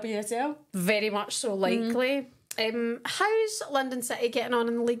studying the NWSL. Very much so likely. How's London City getting on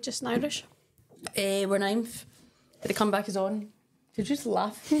in the league just now, Rush? We're ninth. But the comeback is on. Did you just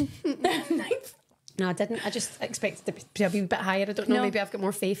laugh? Ninth? No, I didn't. I just expected it to be a bit higher. I don't know. No. Maybe I've got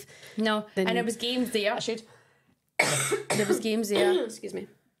more faith. No. And there was games there. I should. There was games there. Excuse me.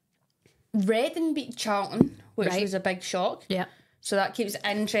 Reading beat Charlton, which Right. was a big shock. Yeah. So that keeps it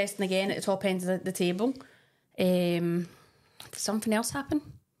interesting again at the top end of the table. Something else happen?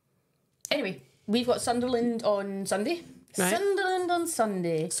 Anyway, we've got Sunderland on Sunday. Right. Sunderland on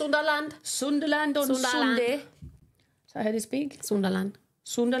Sunday. Sunderland. Sunderland on Sunderland. Sunday. Is that how they speak? Sunderland.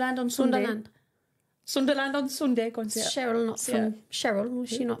 Sunderland on Sunday. Sunderland. Sunderland on Sunday. Go and say it. Cheryl, not from Cheryl. Was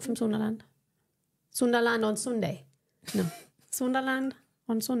she not from Sunderland? Sunderland on Sunday. No. Sunderland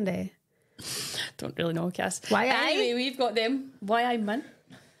on Sunday. Don't really know, Cass. Why Anyway, we've got them. Why I man.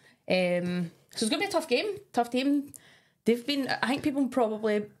 So it's going to be a tough game. Tough game. They've been, I think people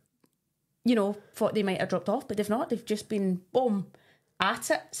probably, thought they might have dropped off, but they've not. They've just been, boom,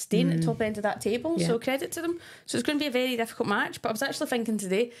 at it, staying at the top end of that table. Yeah. So credit to them. So it's going to be a very difficult match. But I was actually thinking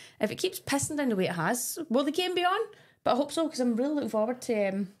today, if it keeps pissing down the way it has, will the game be on? But I hope so, because I'm really looking forward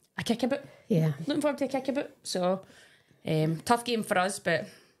to a kick-about. Yeah. Looking forward to a kick-about. So, tough game for us, but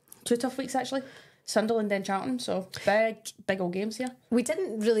 2 tough weeks actually. Sunderland and Charlton, so big old games here. We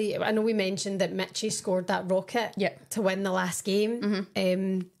didn't really. I know we mentioned that Mitchie scored that rocket to win the last game,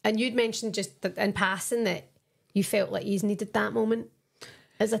 and you'd mentioned just that in passing that you felt like he's needed that moment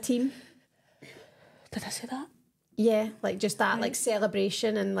as a team. Did I say that? Yeah, like just that like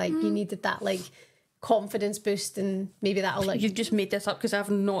celebration and like you needed that like confidence boost, and maybe that'll like. You've just made this up because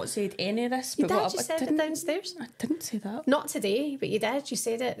I've not said any of this. You But did. You said it downstairs. I didn't say that. Not today, but you did. You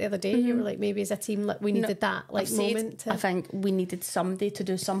said it the other day. You were like, maybe as a team, like we needed that like I've moment. I think we needed somebody to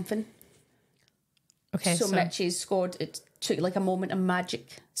do something. Okay, so Mitchie's scored. It took like a moment of magic.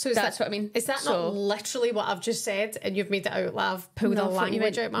 So that's what I mean. Is that not literally what I've just said? And you've made it out loud, pulled the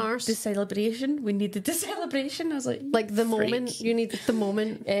language out my arse. The celebration. We needed the celebration. I was like the moment. You needed the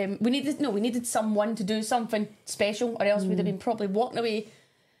moment. We needed someone to do something special, or else we'd have been probably walking away.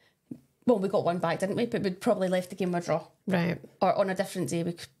 Well, we got one back, didn't we? But we'd probably left the game a draw. Right. Or on a different day,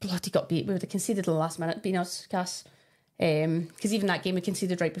 we bloody got beat. We would have conceded in the last minute, being us, Cass. Because even that game we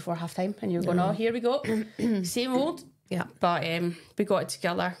conceded right before half time, and you're going, oh, here we go. Same old. Yeah. But we got it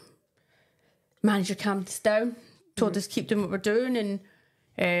together. Manager calmed us down, told us to keep doing what we're doing,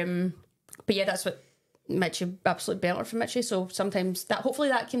 and but yeah, that's what Mitchie absolutely belted from Mitchie. So sometimes hopefully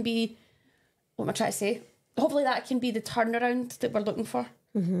that can be what am I trying to say? Hopefully that can be the turnaround that we're looking for,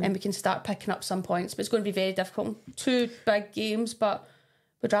 and we can start picking up some points. But it's going to be very difficult. 2 big games, but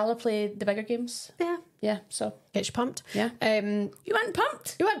we'd rather play the bigger games. Yeah. Yeah, so Get you pumped. yeah. You weren't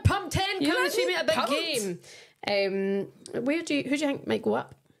pumped. You went pumped 10. You Can't weren't achieve a big pumped. game. Who do you think might go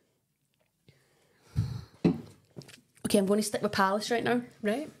up? Okay, I'm going to stick with Palace right now.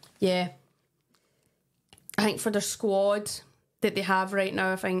 Right. Yeah. I think for their squad that they have right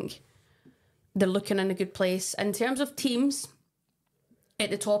now, I think they're looking in a good place. In terms of teams at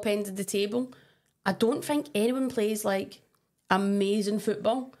the top end of the table, I don't think anyone plays like amazing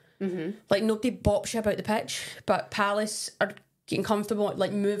football. Like nobody bops you about the pitch, but Palace are getting comfortable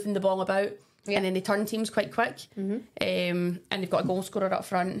like moving the ball about, and then they turn teams quite quick. And they've got a goal scorer up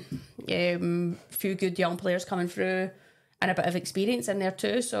front, a few good young players coming through, and a bit of experience in there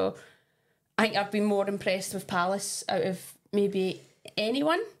too. So I think I've been more impressed with Palace out of maybe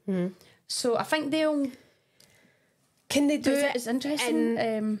anyone. So I think they'll. Can they do it? It's interesting.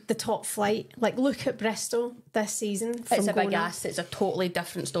 In the top flight. Like look at Bristol this season. It's a big going up. ask. It's a totally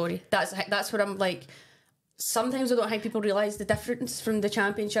different story. That's what I'm like. Sometimes I don't think people realise the difference from the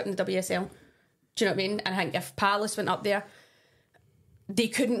Championship and the WSL. Do you know what I mean? And I think if Palace went up there, they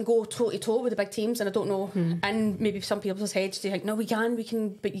couldn't go toe to toe with the big teams. And I don't know. And maybe some people's heads they think, no, we can,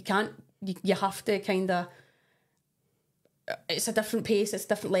 but you can't. You have to kind of. It's a different pace. It's a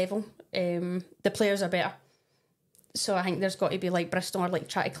different level. The players are better. So I think there's got to be like Bristol are like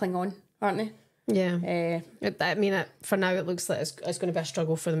trying to cling on, aren't they? Yeah. I mean, for now it looks like it's going to be a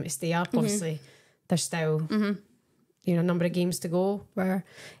struggle for them to stay up. Obviously, there's still a number of games to go where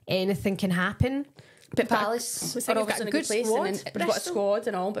anything can happen. But Palace are obviously in a good place, squad, and they've got a squad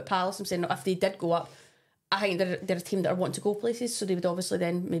and all. But Palace, I'm saying, if they did go up, I think they're a team that are wanting to go places. So they would obviously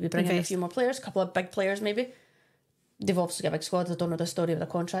then maybe bring in a few more players, a couple of big players maybe. They've obviously got a big squad. I don't know the story of the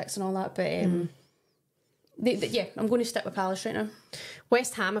contracts and all that, but. Yeah, I'm going to stick with Palace right now.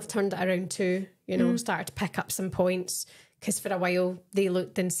 West Ham have turned it around too, you know, started to pick up some points because for a while they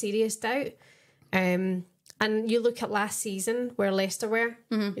looked in serious doubt. And you look at last season where Leicester were,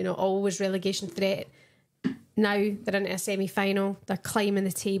 you know, always relegation threat. Now they're into a semi-final, they're climbing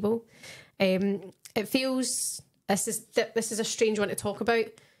the table. It feels, this is a strange one to talk about,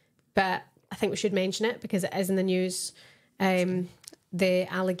 but I think we should mention it because it is in the news. The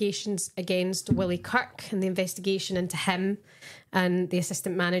allegations against Willie Kirk and the investigation into him and the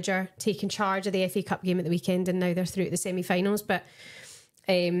assistant manager taking charge of the FA Cup game at the weekend, and now they're through to the semi-finals. But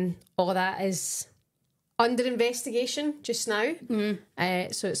all of that is under investigation just now.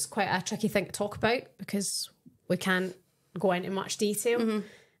 So it's quite a tricky thing to talk about because we can't go into much detail.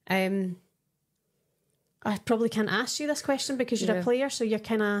 I probably can't ask you this question because you're a player, so you're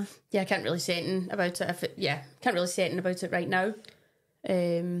kind of... Yeah, I can't really say anything about it. Can't really say anything about it right now.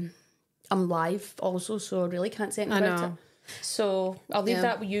 I'm live also, so I really can't say anything about it. So I'll leave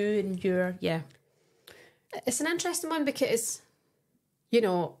that with you and your... Yeah. It's an interesting one because, you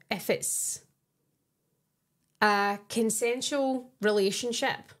know, if it's a consensual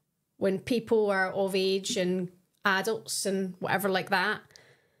relationship when people are of age and adults and whatever like that,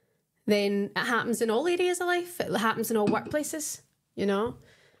 then it happens in all areas of life. It happens in all workplaces, you know.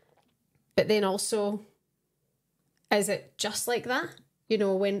 But then also, is it just like that? You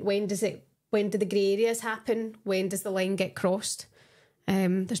know, when do the grey areas happen? When does the line get crossed?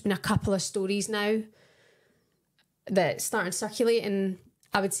 There's been a couple of stories now that started circulating.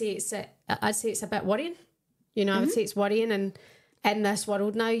 I would say it's a bit worrying. You know, I would say it's worrying. And in this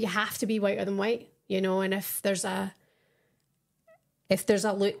world now, you have to be whiter than white. You know, and if there's a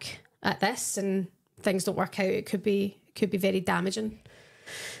look at this and things don't work out, it could be very damaging.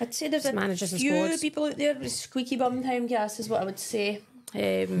 I'd say there's a few people out there with squeaky bum time gas is what I would say.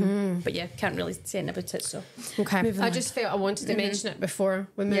 But yeah, can't really say anything about it. So okay, I just felt I wanted to mention it before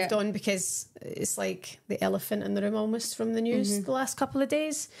we moved on because it's like the elephant in the room almost from the news the last couple of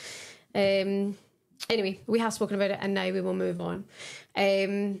days. Anyway, we have spoken about it and now we will move on.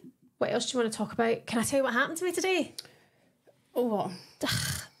 What else do you want to talk about? Can I tell you what happened to me today? Oh, what?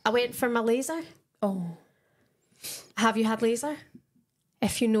 I went for my laser. Oh. Have you had laser?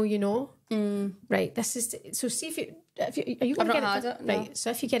 If you know, you know. Right, this is... So see if you... Are you going to get it done? No. Right, so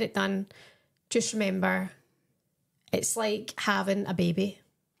if you get it done, just remember, it's like having a baby.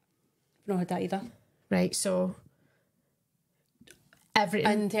 I've not had that either. Right, so...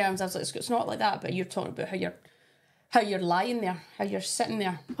 Everything... In terms of... It's not like that, but you're talking about how you're lying there, how you're sitting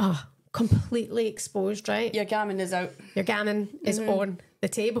there. Oh, completely exposed, right? Your gammon is out. Your gammon is on the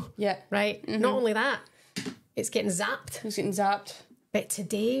table. Yeah. Right? Not only that, it's getting zapped. It's getting zapped. But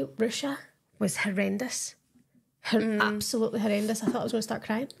today, Ruesha, was horrendous. Absolutely horrendous. I thought I was going to start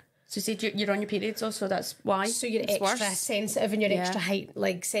crying. So you said you're on your periods also, that's why? So you're it's extra worse. sensitive and you're extra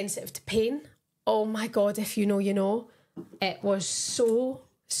like sensitive to pain. Oh my God, if you know, you know. It was so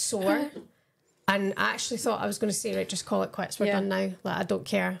sore. And I actually thought I was going to say, right, just call it quits. We're done now. Like, I don't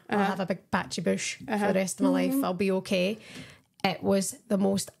care. I'll have a big patchy bush for the rest of my life. I'll be okay. It was the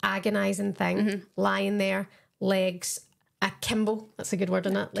most agonising thing. Lying there, legs, a Kimble. That's a good word,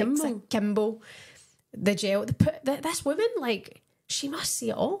 isn't it? Like, it's a Kimble. The gel. This woman, like, she must see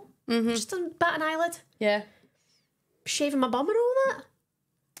it all. Just a bat an eyelid. Yeah. Shaving my bum and all that.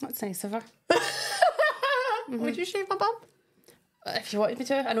 That's nice of her. Would you shave my bum? If you wanted me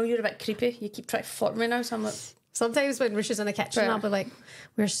to. I know you're a bit creepy. You keep trying to flirt me now, so I'm like... Sometimes when Ruesha's in the kitchen, I'll be like,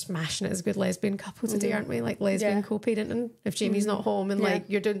 we're smashing it as a good lesbian couple today, aren't we? Like lesbian co-parenting. If Jamie's not home and like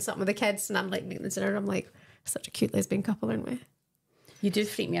you're doing something with the kids and I'm like making the dinner, I'm like, such a cute lesbian couple, aren't we? You do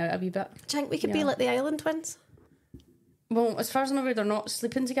freak me out a wee bit. Do you think we could be like the Island Twins? Well, as far as I'm aware, they're not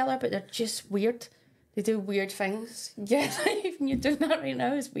sleeping together, but they're just weird. They do weird things. Yeah, even you're doing that right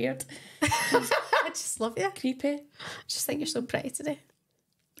now is weird. I just love you. Creepy. I just think you're so pretty today.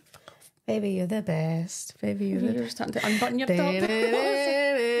 Baby, you're the best. Baby, you're starting to unbutton your top.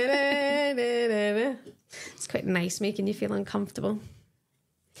 It's quite nice making you feel uncomfortable.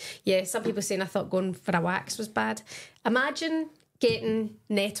 Yeah, some people saying I thought going for a wax was bad. Imagine getting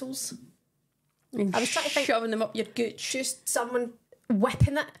nettles. I was trying to think, shoving them up your gooch. Just someone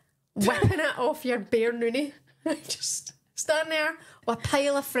whipping it off your bare noonie. Just stand there with a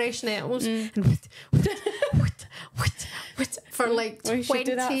pile of fresh nettles and for like 20 should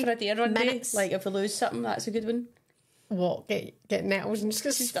do that for a day one minutes. Day. Like if we lose something, that's a good one. What? Get nettles and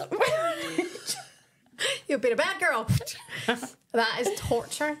just start. You'll be a bad girl. That is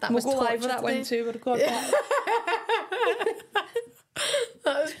torture. We'll go live with that one too. We'll go back.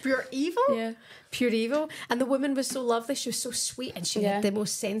 That was pure evil. Yeah. Pure evil. And the woman was so lovely. She was so sweet and she had the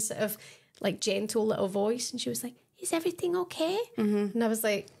most sensitive like gentle little voice, and she was like, "Is everything okay?" And I was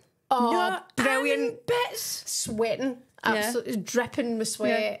like, "Oh, No, brilliant!" bits. Sweating, absolutely dripping with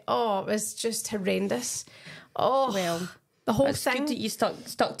sweat. Yeah. Oh, it was just horrendous. Oh, Well, the whole it's thing. good that you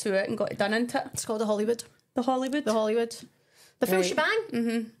stuck to it and got it done, isn't it? It's called the Hollywood. The Hollywood. The full Right.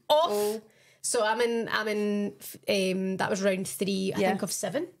 shebang. Off. So I'm in. That was round 3, I think, of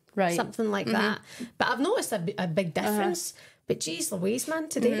 7. Right. Something like that. But I've noticed a big difference. But geez Louise, man,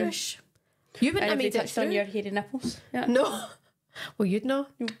 today, Rush. You wouldn't And have have they made it touched through. on your hairy nipples? Yeah. No. Well, you'd know.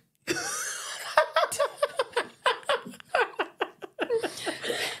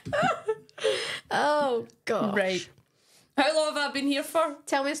 Oh, God. Right. How long have I been here for?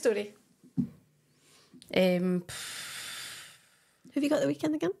 Tell me a story. Um, Who have you got the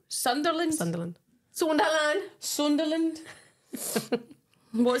weekend again? Sunderland. Sunderland. Sunderland.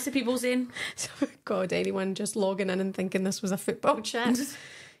 What's the people saying? God, anyone just logging in and thinking this was a football chat,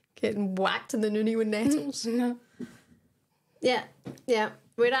 getting whacked in the noonie with nettles. No. Yeah,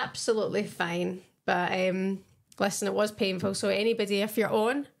 we're absolutely fine. But listen, it was painful. So anybody, if you're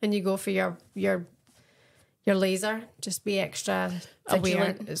on and you go for your laser, just be extra aware.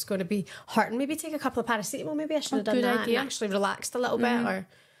 Vigilant. It's going to be hurting. Maybe take a couple of paracetamol. Maybe I should have done good that idea. and actually relaxed a little bit, or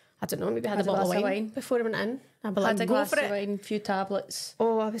I don't know. Maybe I had a bottle of wine before I went in. I'd be like, Had a go glass for of it. wine, few tablets.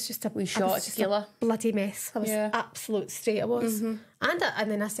 Oh, I was just a We I shot was of just tequila. a bloody mess. I was Yeah. absolute straight. I was, and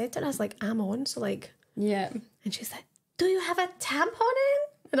then I said to her, I was like, I'm on. So like, Yeah. and she's like, do you have a tampon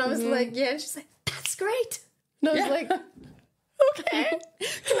in? And I was like, yeah. And she's like, that's great. And I was like, okay.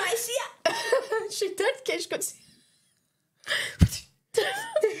 Can I see it? She did. She got to see.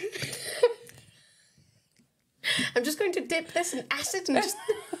 I'm just going to dip this in acid and just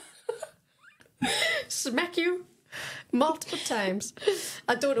smack you multiple times.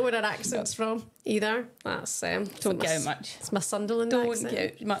 I don't know where her accent's from either. That's Don't get out much. It's my Sunderland Don't accent.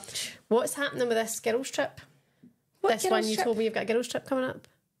 get out much. What's happening with this girls trip? What This girls' one you trip? told me you've got a girls trip coming up.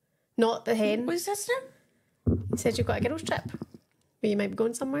 Not the hen. What's this now? You said you've got a girls trip. Where you might be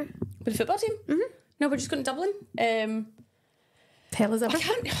going somewhere. With the football team? Mm-hmm. No, we're just going to Dublin. Tell us I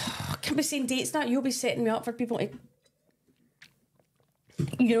everything. can't be saying dates now. You'll be setting me up for people to,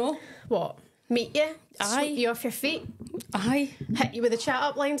 you know. What? Meet you? Aye. Sweep you off your feet? Aye. Hit you with the chat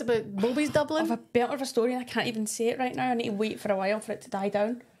up lines about Bobby's Dublin? I've a belter of a story and I can't even say it right now. I need to wait for a while for it to die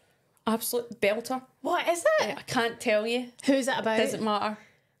down. Absolute belter. What is it? I can't tell you. Who's it about? Doesn't matter.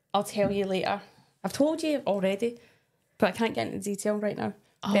 I'll tell you later. I've told you already, but I can't get into detail right now.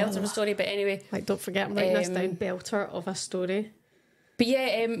 Belter of a story, but anyway. Like, don't forget, I'm writing this down. Belter of a story. But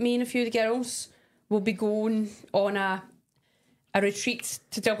yeah, me and a few of the girls will be going on a retreat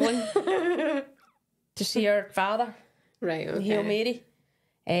to Dublin to see our father, Right, okay. Hail Mary.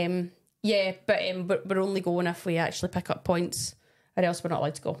 Yeah, but we're only going if we actually pick up points, or else we're not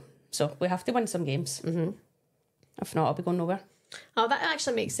allowed to go. So we have to win some games. Mm-hmm. If not, I'll be going nowhere. Oh, that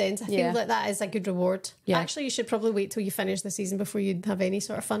actually makes sense. I feel like that is a good reward. Yeah. Actually, you should probably wait till you finish the season before you have any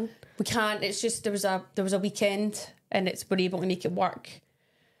sort of fun. We can't. It's just there was a weekend, and we're able to make it work.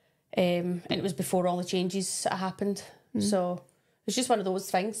 And it was before all the changes that happened, so it's just one of those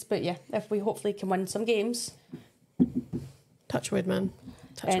things. But yeah, if we hopefully can win some games, Touch wood, man.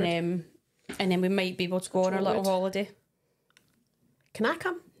 Touch wood. and then we might be able to go on our little wood. holiday. Can I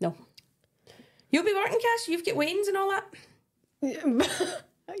come? No, you'll be working, Cash. You've got weightings and all that.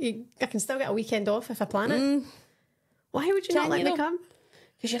 I can still get a weekend off if I plan it. Why would you not Can let you me though? come?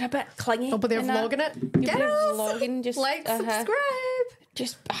 Because you're a bit clingy. Oh, but they're and that. vlogging it. You'll Get be off! vlogging, just Like, subscribe.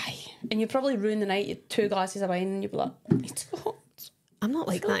 Just aye, and you probably ruin the night. You 2 glasses of wine, and you'll be like, "It's hot." I'm not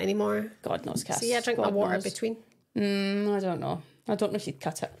like that anymore. God knows, Cass. See, I drink my God water knows. between. I don't know. I don't know if you'd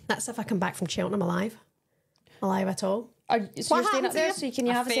cut it. That's if I come back from Cheltenham alive. Alive at all. So What you're staying happened up there, to so you? can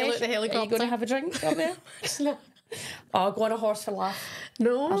you I have a fell out session? the Are you helicopter. going to have a drink up there? Oh, go on a horse for laugh.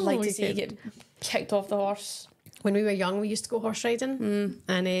 No, I'd like we to see you could. get kicked off the horse. When we were young, we used to go horse riding,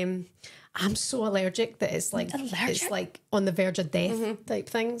 and I'm so allergic that it's like it's like on the verge of death type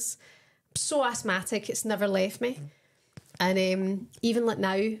things. I'm so asthmatic, it's never left me. And even like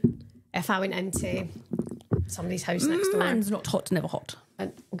now, if I went into somebody's house next door, Man's not hot, never hot.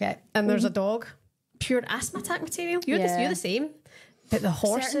 and there's a dog, pure asthma attack material. You're the same, but the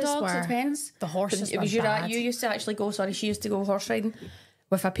horses Certain dogs, were. it depends. The horses It were was your bad. you used to actually go. Sorry, she used to go horse riding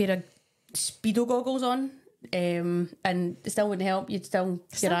with a pair of speedo goggles on, and it still wouldn't help. You'd still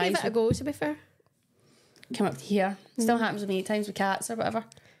Still your give eyes it a would go, to be fair. come up to here. Still happens with me at times with cats or whatever,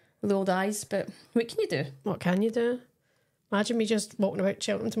 with the old eyes. But what can you do? What can you do? Imagine me just walking about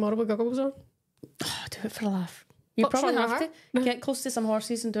Cheltenham tomorrow with goggles on. Oh, do it for a laugh. You What's probably wrong have with to get close to some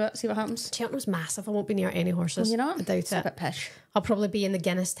horses and do it. See what happens. Cheltenham's massive. I won't be near any horses. You know, I doubt it's a it. bit pish. I'll probably be in the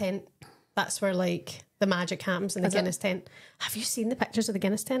Guinness tent That's where like the magic happens in the Guinness tent. Have you seen the pictures of the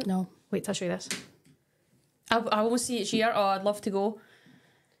Guinness tent? No. Wait till I show you this. I almost see each year. Oh, I'd love to go.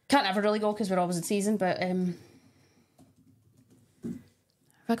 Can't ever really go because we're always in season, but have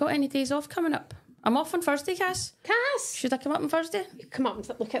I got any days off coming up? I'm off on Thursday, Cass. Cass! Should I come up on Thursday? You come up and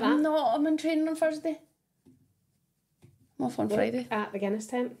look at that. No, I'm in training on Thursday. I'm off on Friday. At the Guinness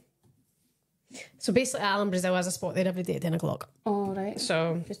tent. So basically Alan Brazil has a spot there every day at 10 o'clock. Oh, right.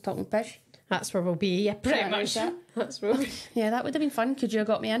 So Just talking pish. that's where we'll be. Yeah, pretty much. that. That's where we'll be. Yeah, that would have been fun. Could you have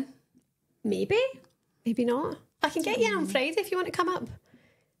got me in? Maybe. Maybe not. I can get you in on Friday if you want to come up.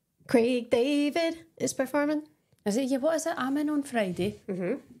 Craig David is performing. Is it? Yeah, what is it? I'm in on Friday.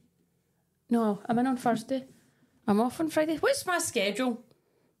 Mm-hmm. No, I'm in on Thursday. I'm off on Friday. What's my schedule?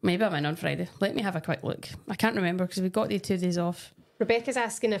 Maybe I'm in on Friday. Let me have a quick look. I can't remember because we've got the 2 days off. Rebecca's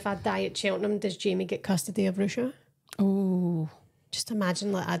asking if I die at Cheltenham, does Jamie get custody of Ruesha? Oh. Just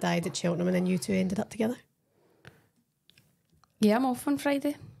imagine like I died at Cheltenham and then you two ended up together. Yeah, I'm off on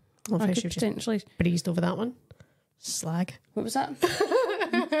Friday. Well, I I could should just potentially... breezed over that one. Slag. What was that?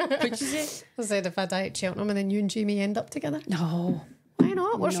 What'd you say? I said if I die at Cheltenham and then you and Jamie end up together. No. Why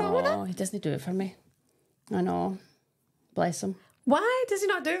not? What's wrong with No, it? he doesn't do it for me. I know. Bless him. Why does he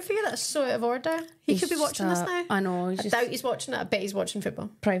not do it for you? That's so out of order. He could be watching this now. I know. He's I just doubt he's watching it. I bet he's watching football.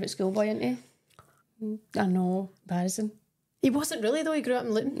 private school boy, isn't he? I know. Embarrassing. He wasn't really though. He grew up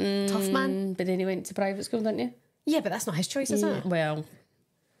in Luton. Tough man. But then he went to private school, didn't he? Yeah, but that's not his choice, is it? Well,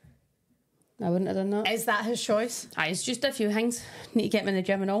 I wouldn't have done that. Is that his choice? It's just a few things. Need to get him in the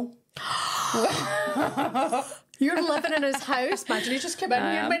gym and all. You're living in his house. Imagine he just came in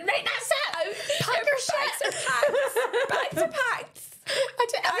here and went, right, that's it. Pack your shit. Bags are packed.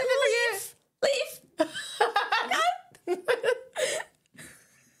 Leave.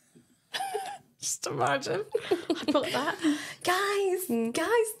 Just imagine. I'd be like that. Guys,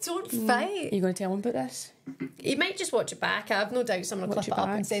 don't fight. Are you going to tell him about this? He might just watch it back. I have no doubt someone will clip it up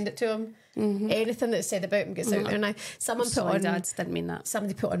and send it to him. Anything that's said about him gets out there now. Someone put Sorry, on... Dad, didn't mean that.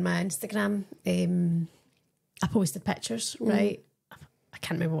 Somebody put on my Instagram, I posted pictures, right? I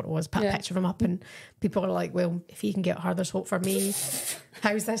can't remember what it was, put a picture of him up and people are like, well, if he can get her, there's hope for me.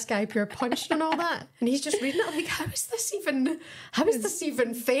 How's this guy pure punched and all that? And he's just reading it like, how is this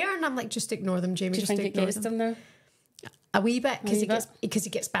even fair? And I'm like, just ignore them, Jamie. Do you just think it ignore gets them. him now? A wee bit, because he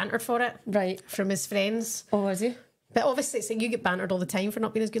gets bantered for it. Right. From his friends. Oh, is he? But obviously it's like you get bantered all the time for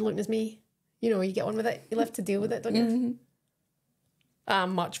not being as good looking as me. You know, you get on with it. You live to deal with it, don't you?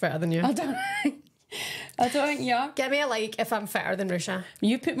 I'm much better than you. I don't think you are. Give me a like if I'm fitter than Ruesha.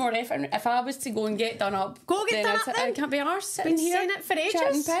 You put more effort in. If I was to go and get done up, Go get done up then. I can't be arsed sitting Been here saying it for chatting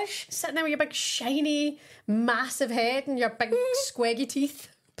ages. pish. Sitting there with your big shiny, massive head and your big squaggy teeth.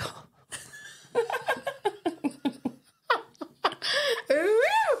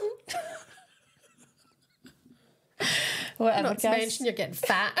 Whatever, Not to guys. mention you're getting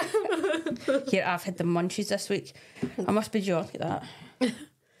fat. Here, I've had the munchies this week. I must be joking at that.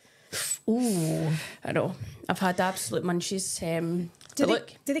 Ooh. I know. I've had absolute munchies. Do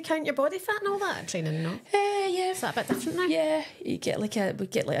they count your body fat and all that at training? No. Yeah. Is that a bit different now? Yeah, we get like a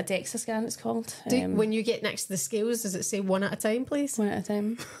DEXA scan. It's called. When you get next to the scales, does it say one at a time, please? One at a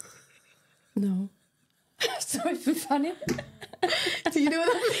time. No. It's not even funny. Do you know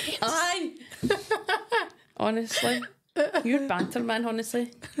what that means? Aye. Honestly, you're banter, man.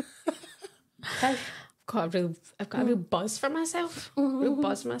 Honestly. I've got a real buzz for myself. Real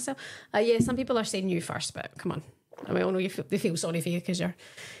buzz for myself. Yeah, some people are saying you first, but come on. I mean, I know they feel sorry for you because you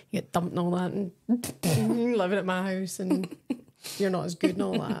get dumped and all that, and living at my house, and you're not as good and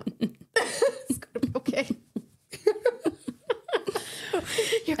all that. It's gonna be okay.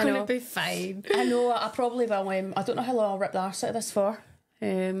 You're gonna be fine. I know. I probably will. I don't know how long I'll rip the arse out of this for.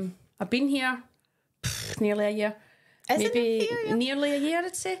 I've been here nearly a year. Is it Maybe a year? nearly a year,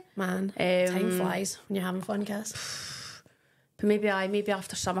 I'd say. Man, time flies when you're having fun, Cass. But maybe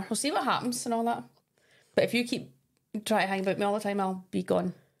after summer. We'll see what happens and all that. But if you keep trying to hang about me all the time, I'll be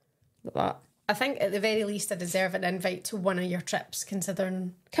gone. Like that. I think at the very least I deserve an invite to one of your trips,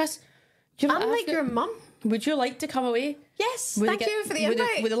 considering... Cass, I'm like your mum. Would you like to come away? Yes, thank you for the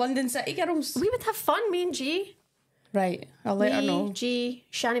invite. With the London City girls? We would have fun, me and G. Right, I'll let her know. G,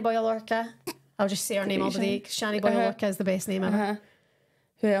 Shani Boyle Orca. I'll just say her name all the day because Shani Boyle Orca is the best name ever.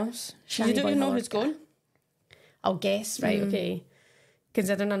 Who else? You don't even know who's going? I'll guess, right, okay.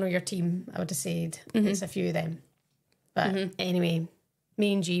 Considering I know your team, I would have said it's a few of them. But anyway,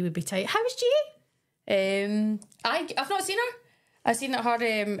 me and G would be tight. How's G? I've not seen her. I've seen that her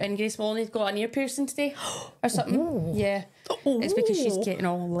and Grace Moloney's got an ear piercing today or something. Yeah. It's because she's getting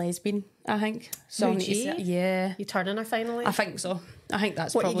all lesbian. I think. So I need to G? say- yeah. You turning her finally? I think so. I think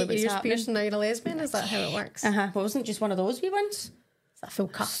that's what, probably you get what's your ears happening. pierced and now you're a lesbian? Is that how it works? Well, it wasn't just one of those wee ones. Is that a full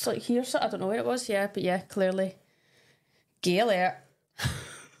cut? It's like here, so I don't know where it was, yeah, but yeah, clearly. Gay alert. I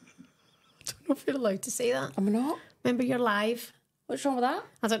don't know if you're allowed to say that. I'm not. Remember, you're live. What's wrong with that?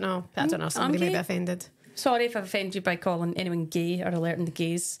 I don't know. I don't know. Somebody may gay. be offended. Sorry if I've offended you by calling anyone gay or alerting the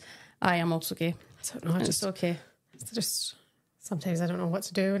gays. I am also gay. I don't know. It's okay. Just sometimes I don't know what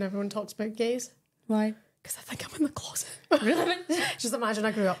to do when everyone talks about gays. Why? Because I think I'm in the closet. Really? Just imagine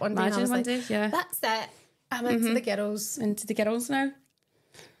I grew up one day and I Imagine was one like, day, yeah. that's it. I'm into the girls. Into the girls now.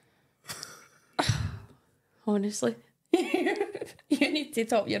 Honestly. You need to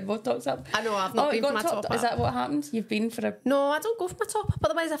top your Botox up. I know, I've not been for my top up. Is that what happened? You've been for a... No, I don't go for my top up.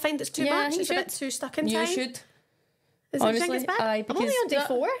 Otherwise, I find it's too much. It's a bit too stuck in time. You should. Is Honestly, it think it's bad? aye, I'm only on day because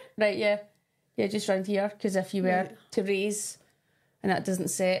 4. Right, yeah. Yeah, just round here. Because if you were to raise and that doesn't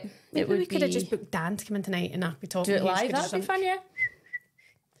set, Maybe it would we could have be... just booked Dan to come in tonight and I'd be talking. Do it He live. could That'd just be fun, yeah.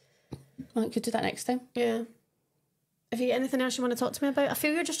 Well, we could do that next time. Yeah. Have you got anything else you want to talk to me about? I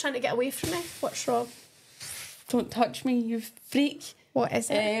feel you're just trying to get away from me. What's wrong? Don't touch me, you freak. What is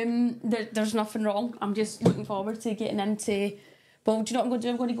it? There's nothing wrong. I'm just looking forward to getting into... Well, do you know what I'm going to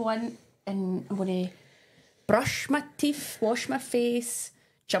do? I'm going to go in and I'm going to brush my teeth, wash my face,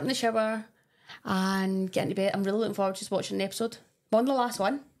 jump in the shower and get into bed. I'm really looking forward to just watching an episode. I'm on the last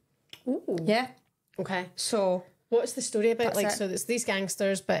one. Ooh. Yeah. Okay. So... What's the story about? That's Like, it. so it's these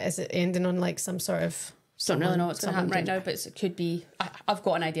gangsters, but is it ending on like some sort of... Don't really know what's going to happen someone right did- now, but it could be... I've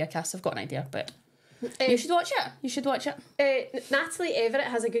got an idea, Cass. I've got an idea, but... Eh, you should watch it. You should watch it. Natalie Everett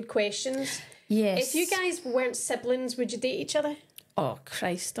has a good questions. Yes. If you guys weren't siblings, would you date each other? Oh,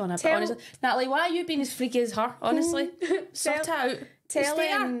 Christ, on a Tell- honestly. Natalie, why are you being as freaky as her? Honestly. Sort it out.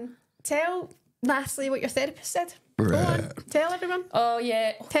 Tell Natalie what your therapist said. Go on, tell everyone. Oh,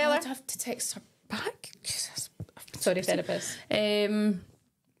 yeah. Oh, Tell her. I'd have to text her back. Jesus. Sorry, therapist.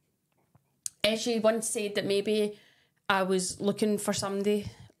 She once said that maybe I was looking for somebody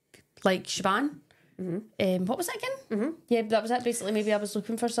like Shebahn. What was that again? Yeah, that was it. Basically, maybe I was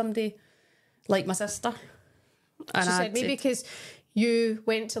looking for somebody like my sister. And She I said maybe because you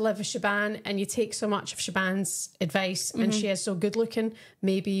went to live with Shebahn and you take so much of Shaban's advice and she is so good looking,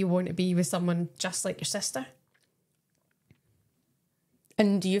 maybe you want to be with someone just like your sister.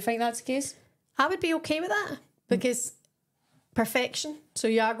 And do you think that's the case? I would be okay with that because perfection. So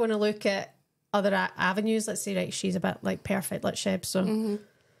you are going to look at other avenues. Let's say, right, she's a bit like perfect, like Sheb. So,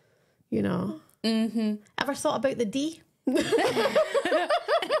 you know. Ever thought about the D?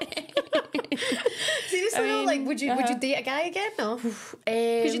 Seriously, though, like, would you date a guy again? No,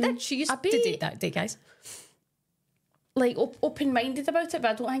 because you did. She used to date guys. Like open-minded about it,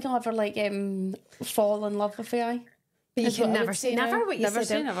 but I don't think I'll ever like fall in love with a guy. But you That's can what I never would say say never. now. What you Never said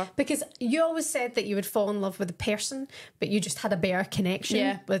say there. never. Because you always said that you would fall in love with a person, but you just had a better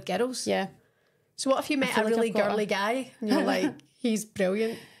connection with girls. Yeah. So what if you met feel a like really I've got girly guy and you're like, he's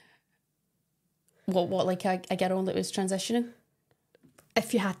brilliant? What like a girl that was transitioning?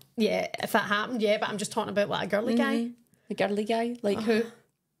 If that happened, but I'm just talking about like a girly guy. A girly guy? Like who?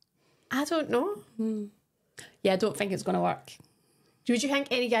 I don't know. Yeah, I don't think it's going to work. Would you think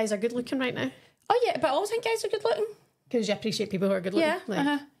any guys are good looking right now? Oh yeah, but I always think guys are good looking. Because you appreciate people who are good looking. Yeah,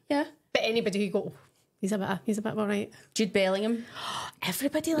 Like, yeah. But anybody who go, he's a bit alright. Jude Bellingham,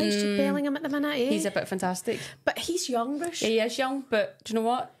 Everybody likes Jude Bellingham at the minute, eh? he's a bit fantastic. But he's young, Rush. Yeah, he is young, but do you know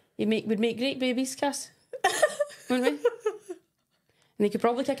what? Would make great babies, Cass. Wouldn't we? And he could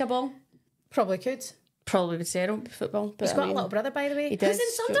probably kick a ball. Probably could. Probably would say I don't football. But He's got a little brother, by the way. He Who's does.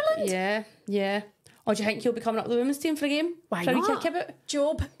 in Sunderland? Yeah. Or do you think he'll be coming up with the women's team for a game? Why for a wee not? kick about?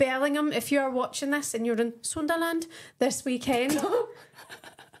 Job Bellingham, if you are watching this and you're in Sunderland this weekend,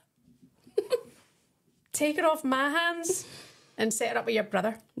 take her off my hands and set her up with your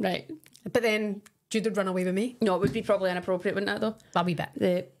brother. Right. But then Jude would run away with me. No, it would be probably inappropriate, wouldn't it, though? A wee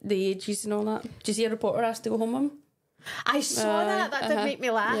bit. The ages and all that. Did you see a reporter asked to go home with him? I saw that. That did make me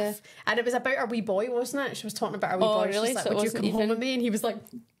laugh. Yeah. And it was about our wee boy, wasn't it? She was talking about our wee Oh, boy. really? She's like, So it would you wasn't come home even- with me? And he was like,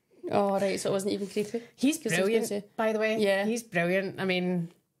 Oh, right, so it wasn't even creepy. he's 'Cause I was gonna brilliant, say- by the way. Yeah. He's brilliant. I mean,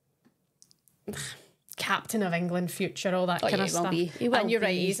 captain of England, future, all that Oh, kind yeah, of he will stuff. be. He will And you're right,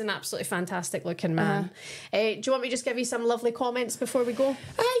 be. he's an absolutely fantastic looking man. Do you want me to just give you some lovely comments before we go?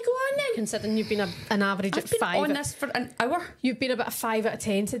 Aye, go on then. Considering you've been an average I've at been 5. on this for an hour. You've been about a 5 out of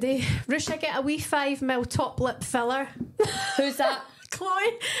 10 today. Ruesha, get a wee 5mm top lip filler. Who's that?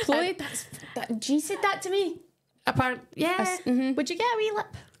 Chloe. Chloe? G said that to me. Yeah. Would you get a wee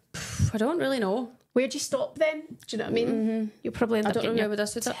lip? I don't really know. Where'd you stop then? Do you know what I mean? You'll probably end I up don't getting know your where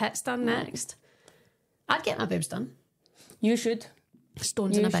this is. tits done next. I'd get my boobs done. You should.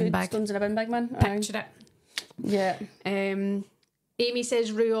 Stones in a bin bag. Stones in a bin bag, man. Picture it. Yeah. Amy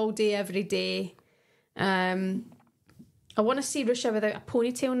says Rue all day, every day. I want to see Ruesha without a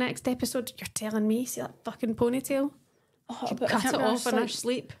ponytail next episode. You're telling me? See that fucking ponytail? Oh, Cut it off in her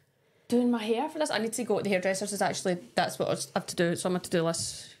sleep. Doing my hair for this. I need to go to the hairdressers. That's what I have to do. It's on my to-do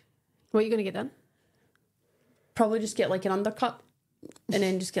list. What are you going to get done? Probably just get like an undercut and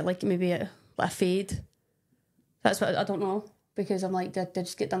then just get like maybe a fade. That's what I don't know, because I'm like, did I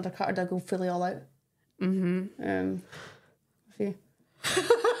just get the undercut or did I go fully all out? See.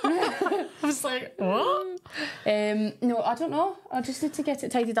 I was like, what? No, I don't know. I just need to get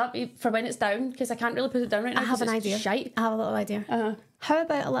it tidied up for when it's down, because I can't really put it down right now. I have an it's idea. Shite. I have a little idea. How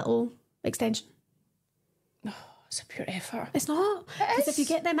about a little extension? Oh, it's a pure effort. It's not. Because if you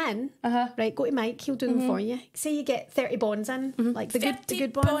get them in, right, go to Mike, he'll do them for you. Say you get 30 bonds in, like the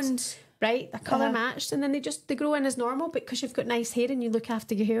good bonds. Right, they're colour matched, and then they grow in as normal, but because you've got nice hair and you look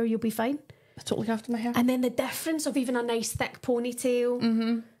after your hair, you'll be fine. I totally look after my hair. And then the difference of even a nice thick ponytail.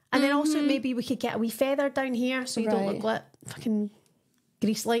 And then also maybe we could get a wee feather down here so you don't look like fucking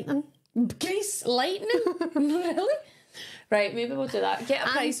grease lightning. Grease lightning? Really? Right, maybe we'll do that. Get a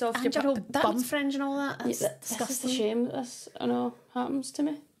price off your whole bum fringe and all that. That's disgusting. That's a shame that this, I know, happens to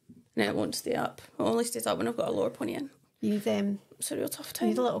me. No, it won't stay up. It only stays up when I've got a lower pony in. You've it's a real tough time.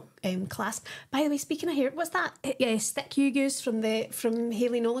 You need a little clasp. By the way, speaking of hair, what's that stick you use from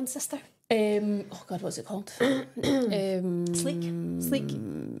Hayley Nolan's sister? Oh God, what's it called? Sleek and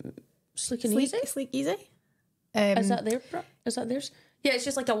easy. Sleek easy. Is that theirs? Yeah, it's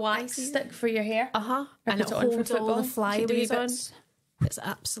just like a wax stick for your hair. And it holds all the flyaways on. It's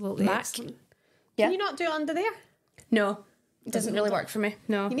absolutely excellent. Yeah. Can you not do it under there? No, it doesn't really work for me.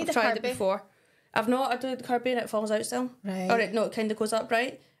 No, you need I've tried it before. I've not. I do the Kirby and it falls out still. Right. Or no, it kind of goes up,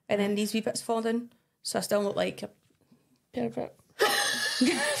 right? And then these wee bits fall in. So I still look like a pervert.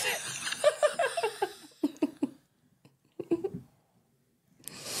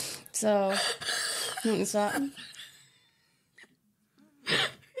 So, what's that?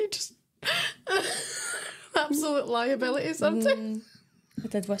 You just absolute liability sometimes. I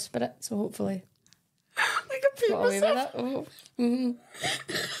did whisper it, so hopefully like a paper away with that. Oh.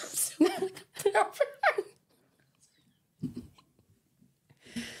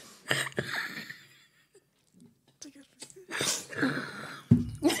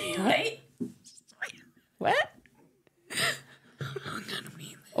 Right? What?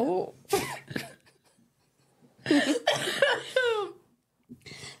 Oh.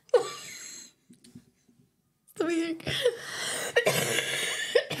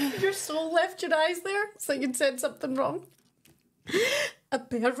 Your soul left your eyes there. It's like you'd said something wrong. A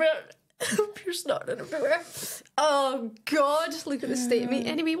pervert. You're snotting everywhere. Oh God, look at the state of me.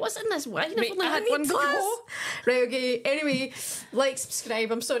 Anyway, what's in this wine? I've only had one glass. Right, okay. Anyway, like,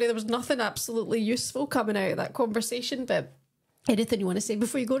 subscribe. I'm sorry, there was nothing absolutely useful coming out of that conversation, but anything you want to say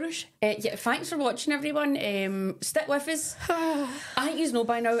before you go, Rush? Yeah, thanks for watching, everyone. Stick with us. I think you know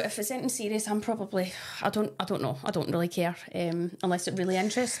by now, if it's anything serious, I'm probably, I don't know. I don't really care, unless it really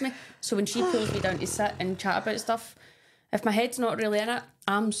interests me. So when she pulls me down to sit and chat about stuff, if my head's not really in it,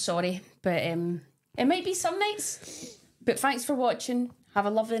 I'm sorry. But it might be some nights. But thanks for watching. Have a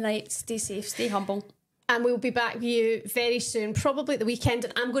lovely night. Stay safe. Stay humble. And we'll be back with you very soon, probably at the weekend.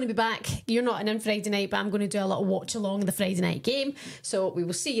 And I'm going to be back. You're not in Friday night, but I'm going to do a little watch along the Friday night game. So we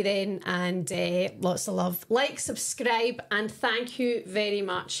will see you then. And lots of love. Like, subscribe, and thank you very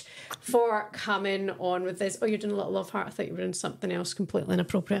much for coming on with this. Oh, you're doing a little love heart. I thought you were doing something else completely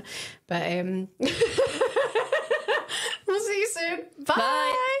inappropriate. But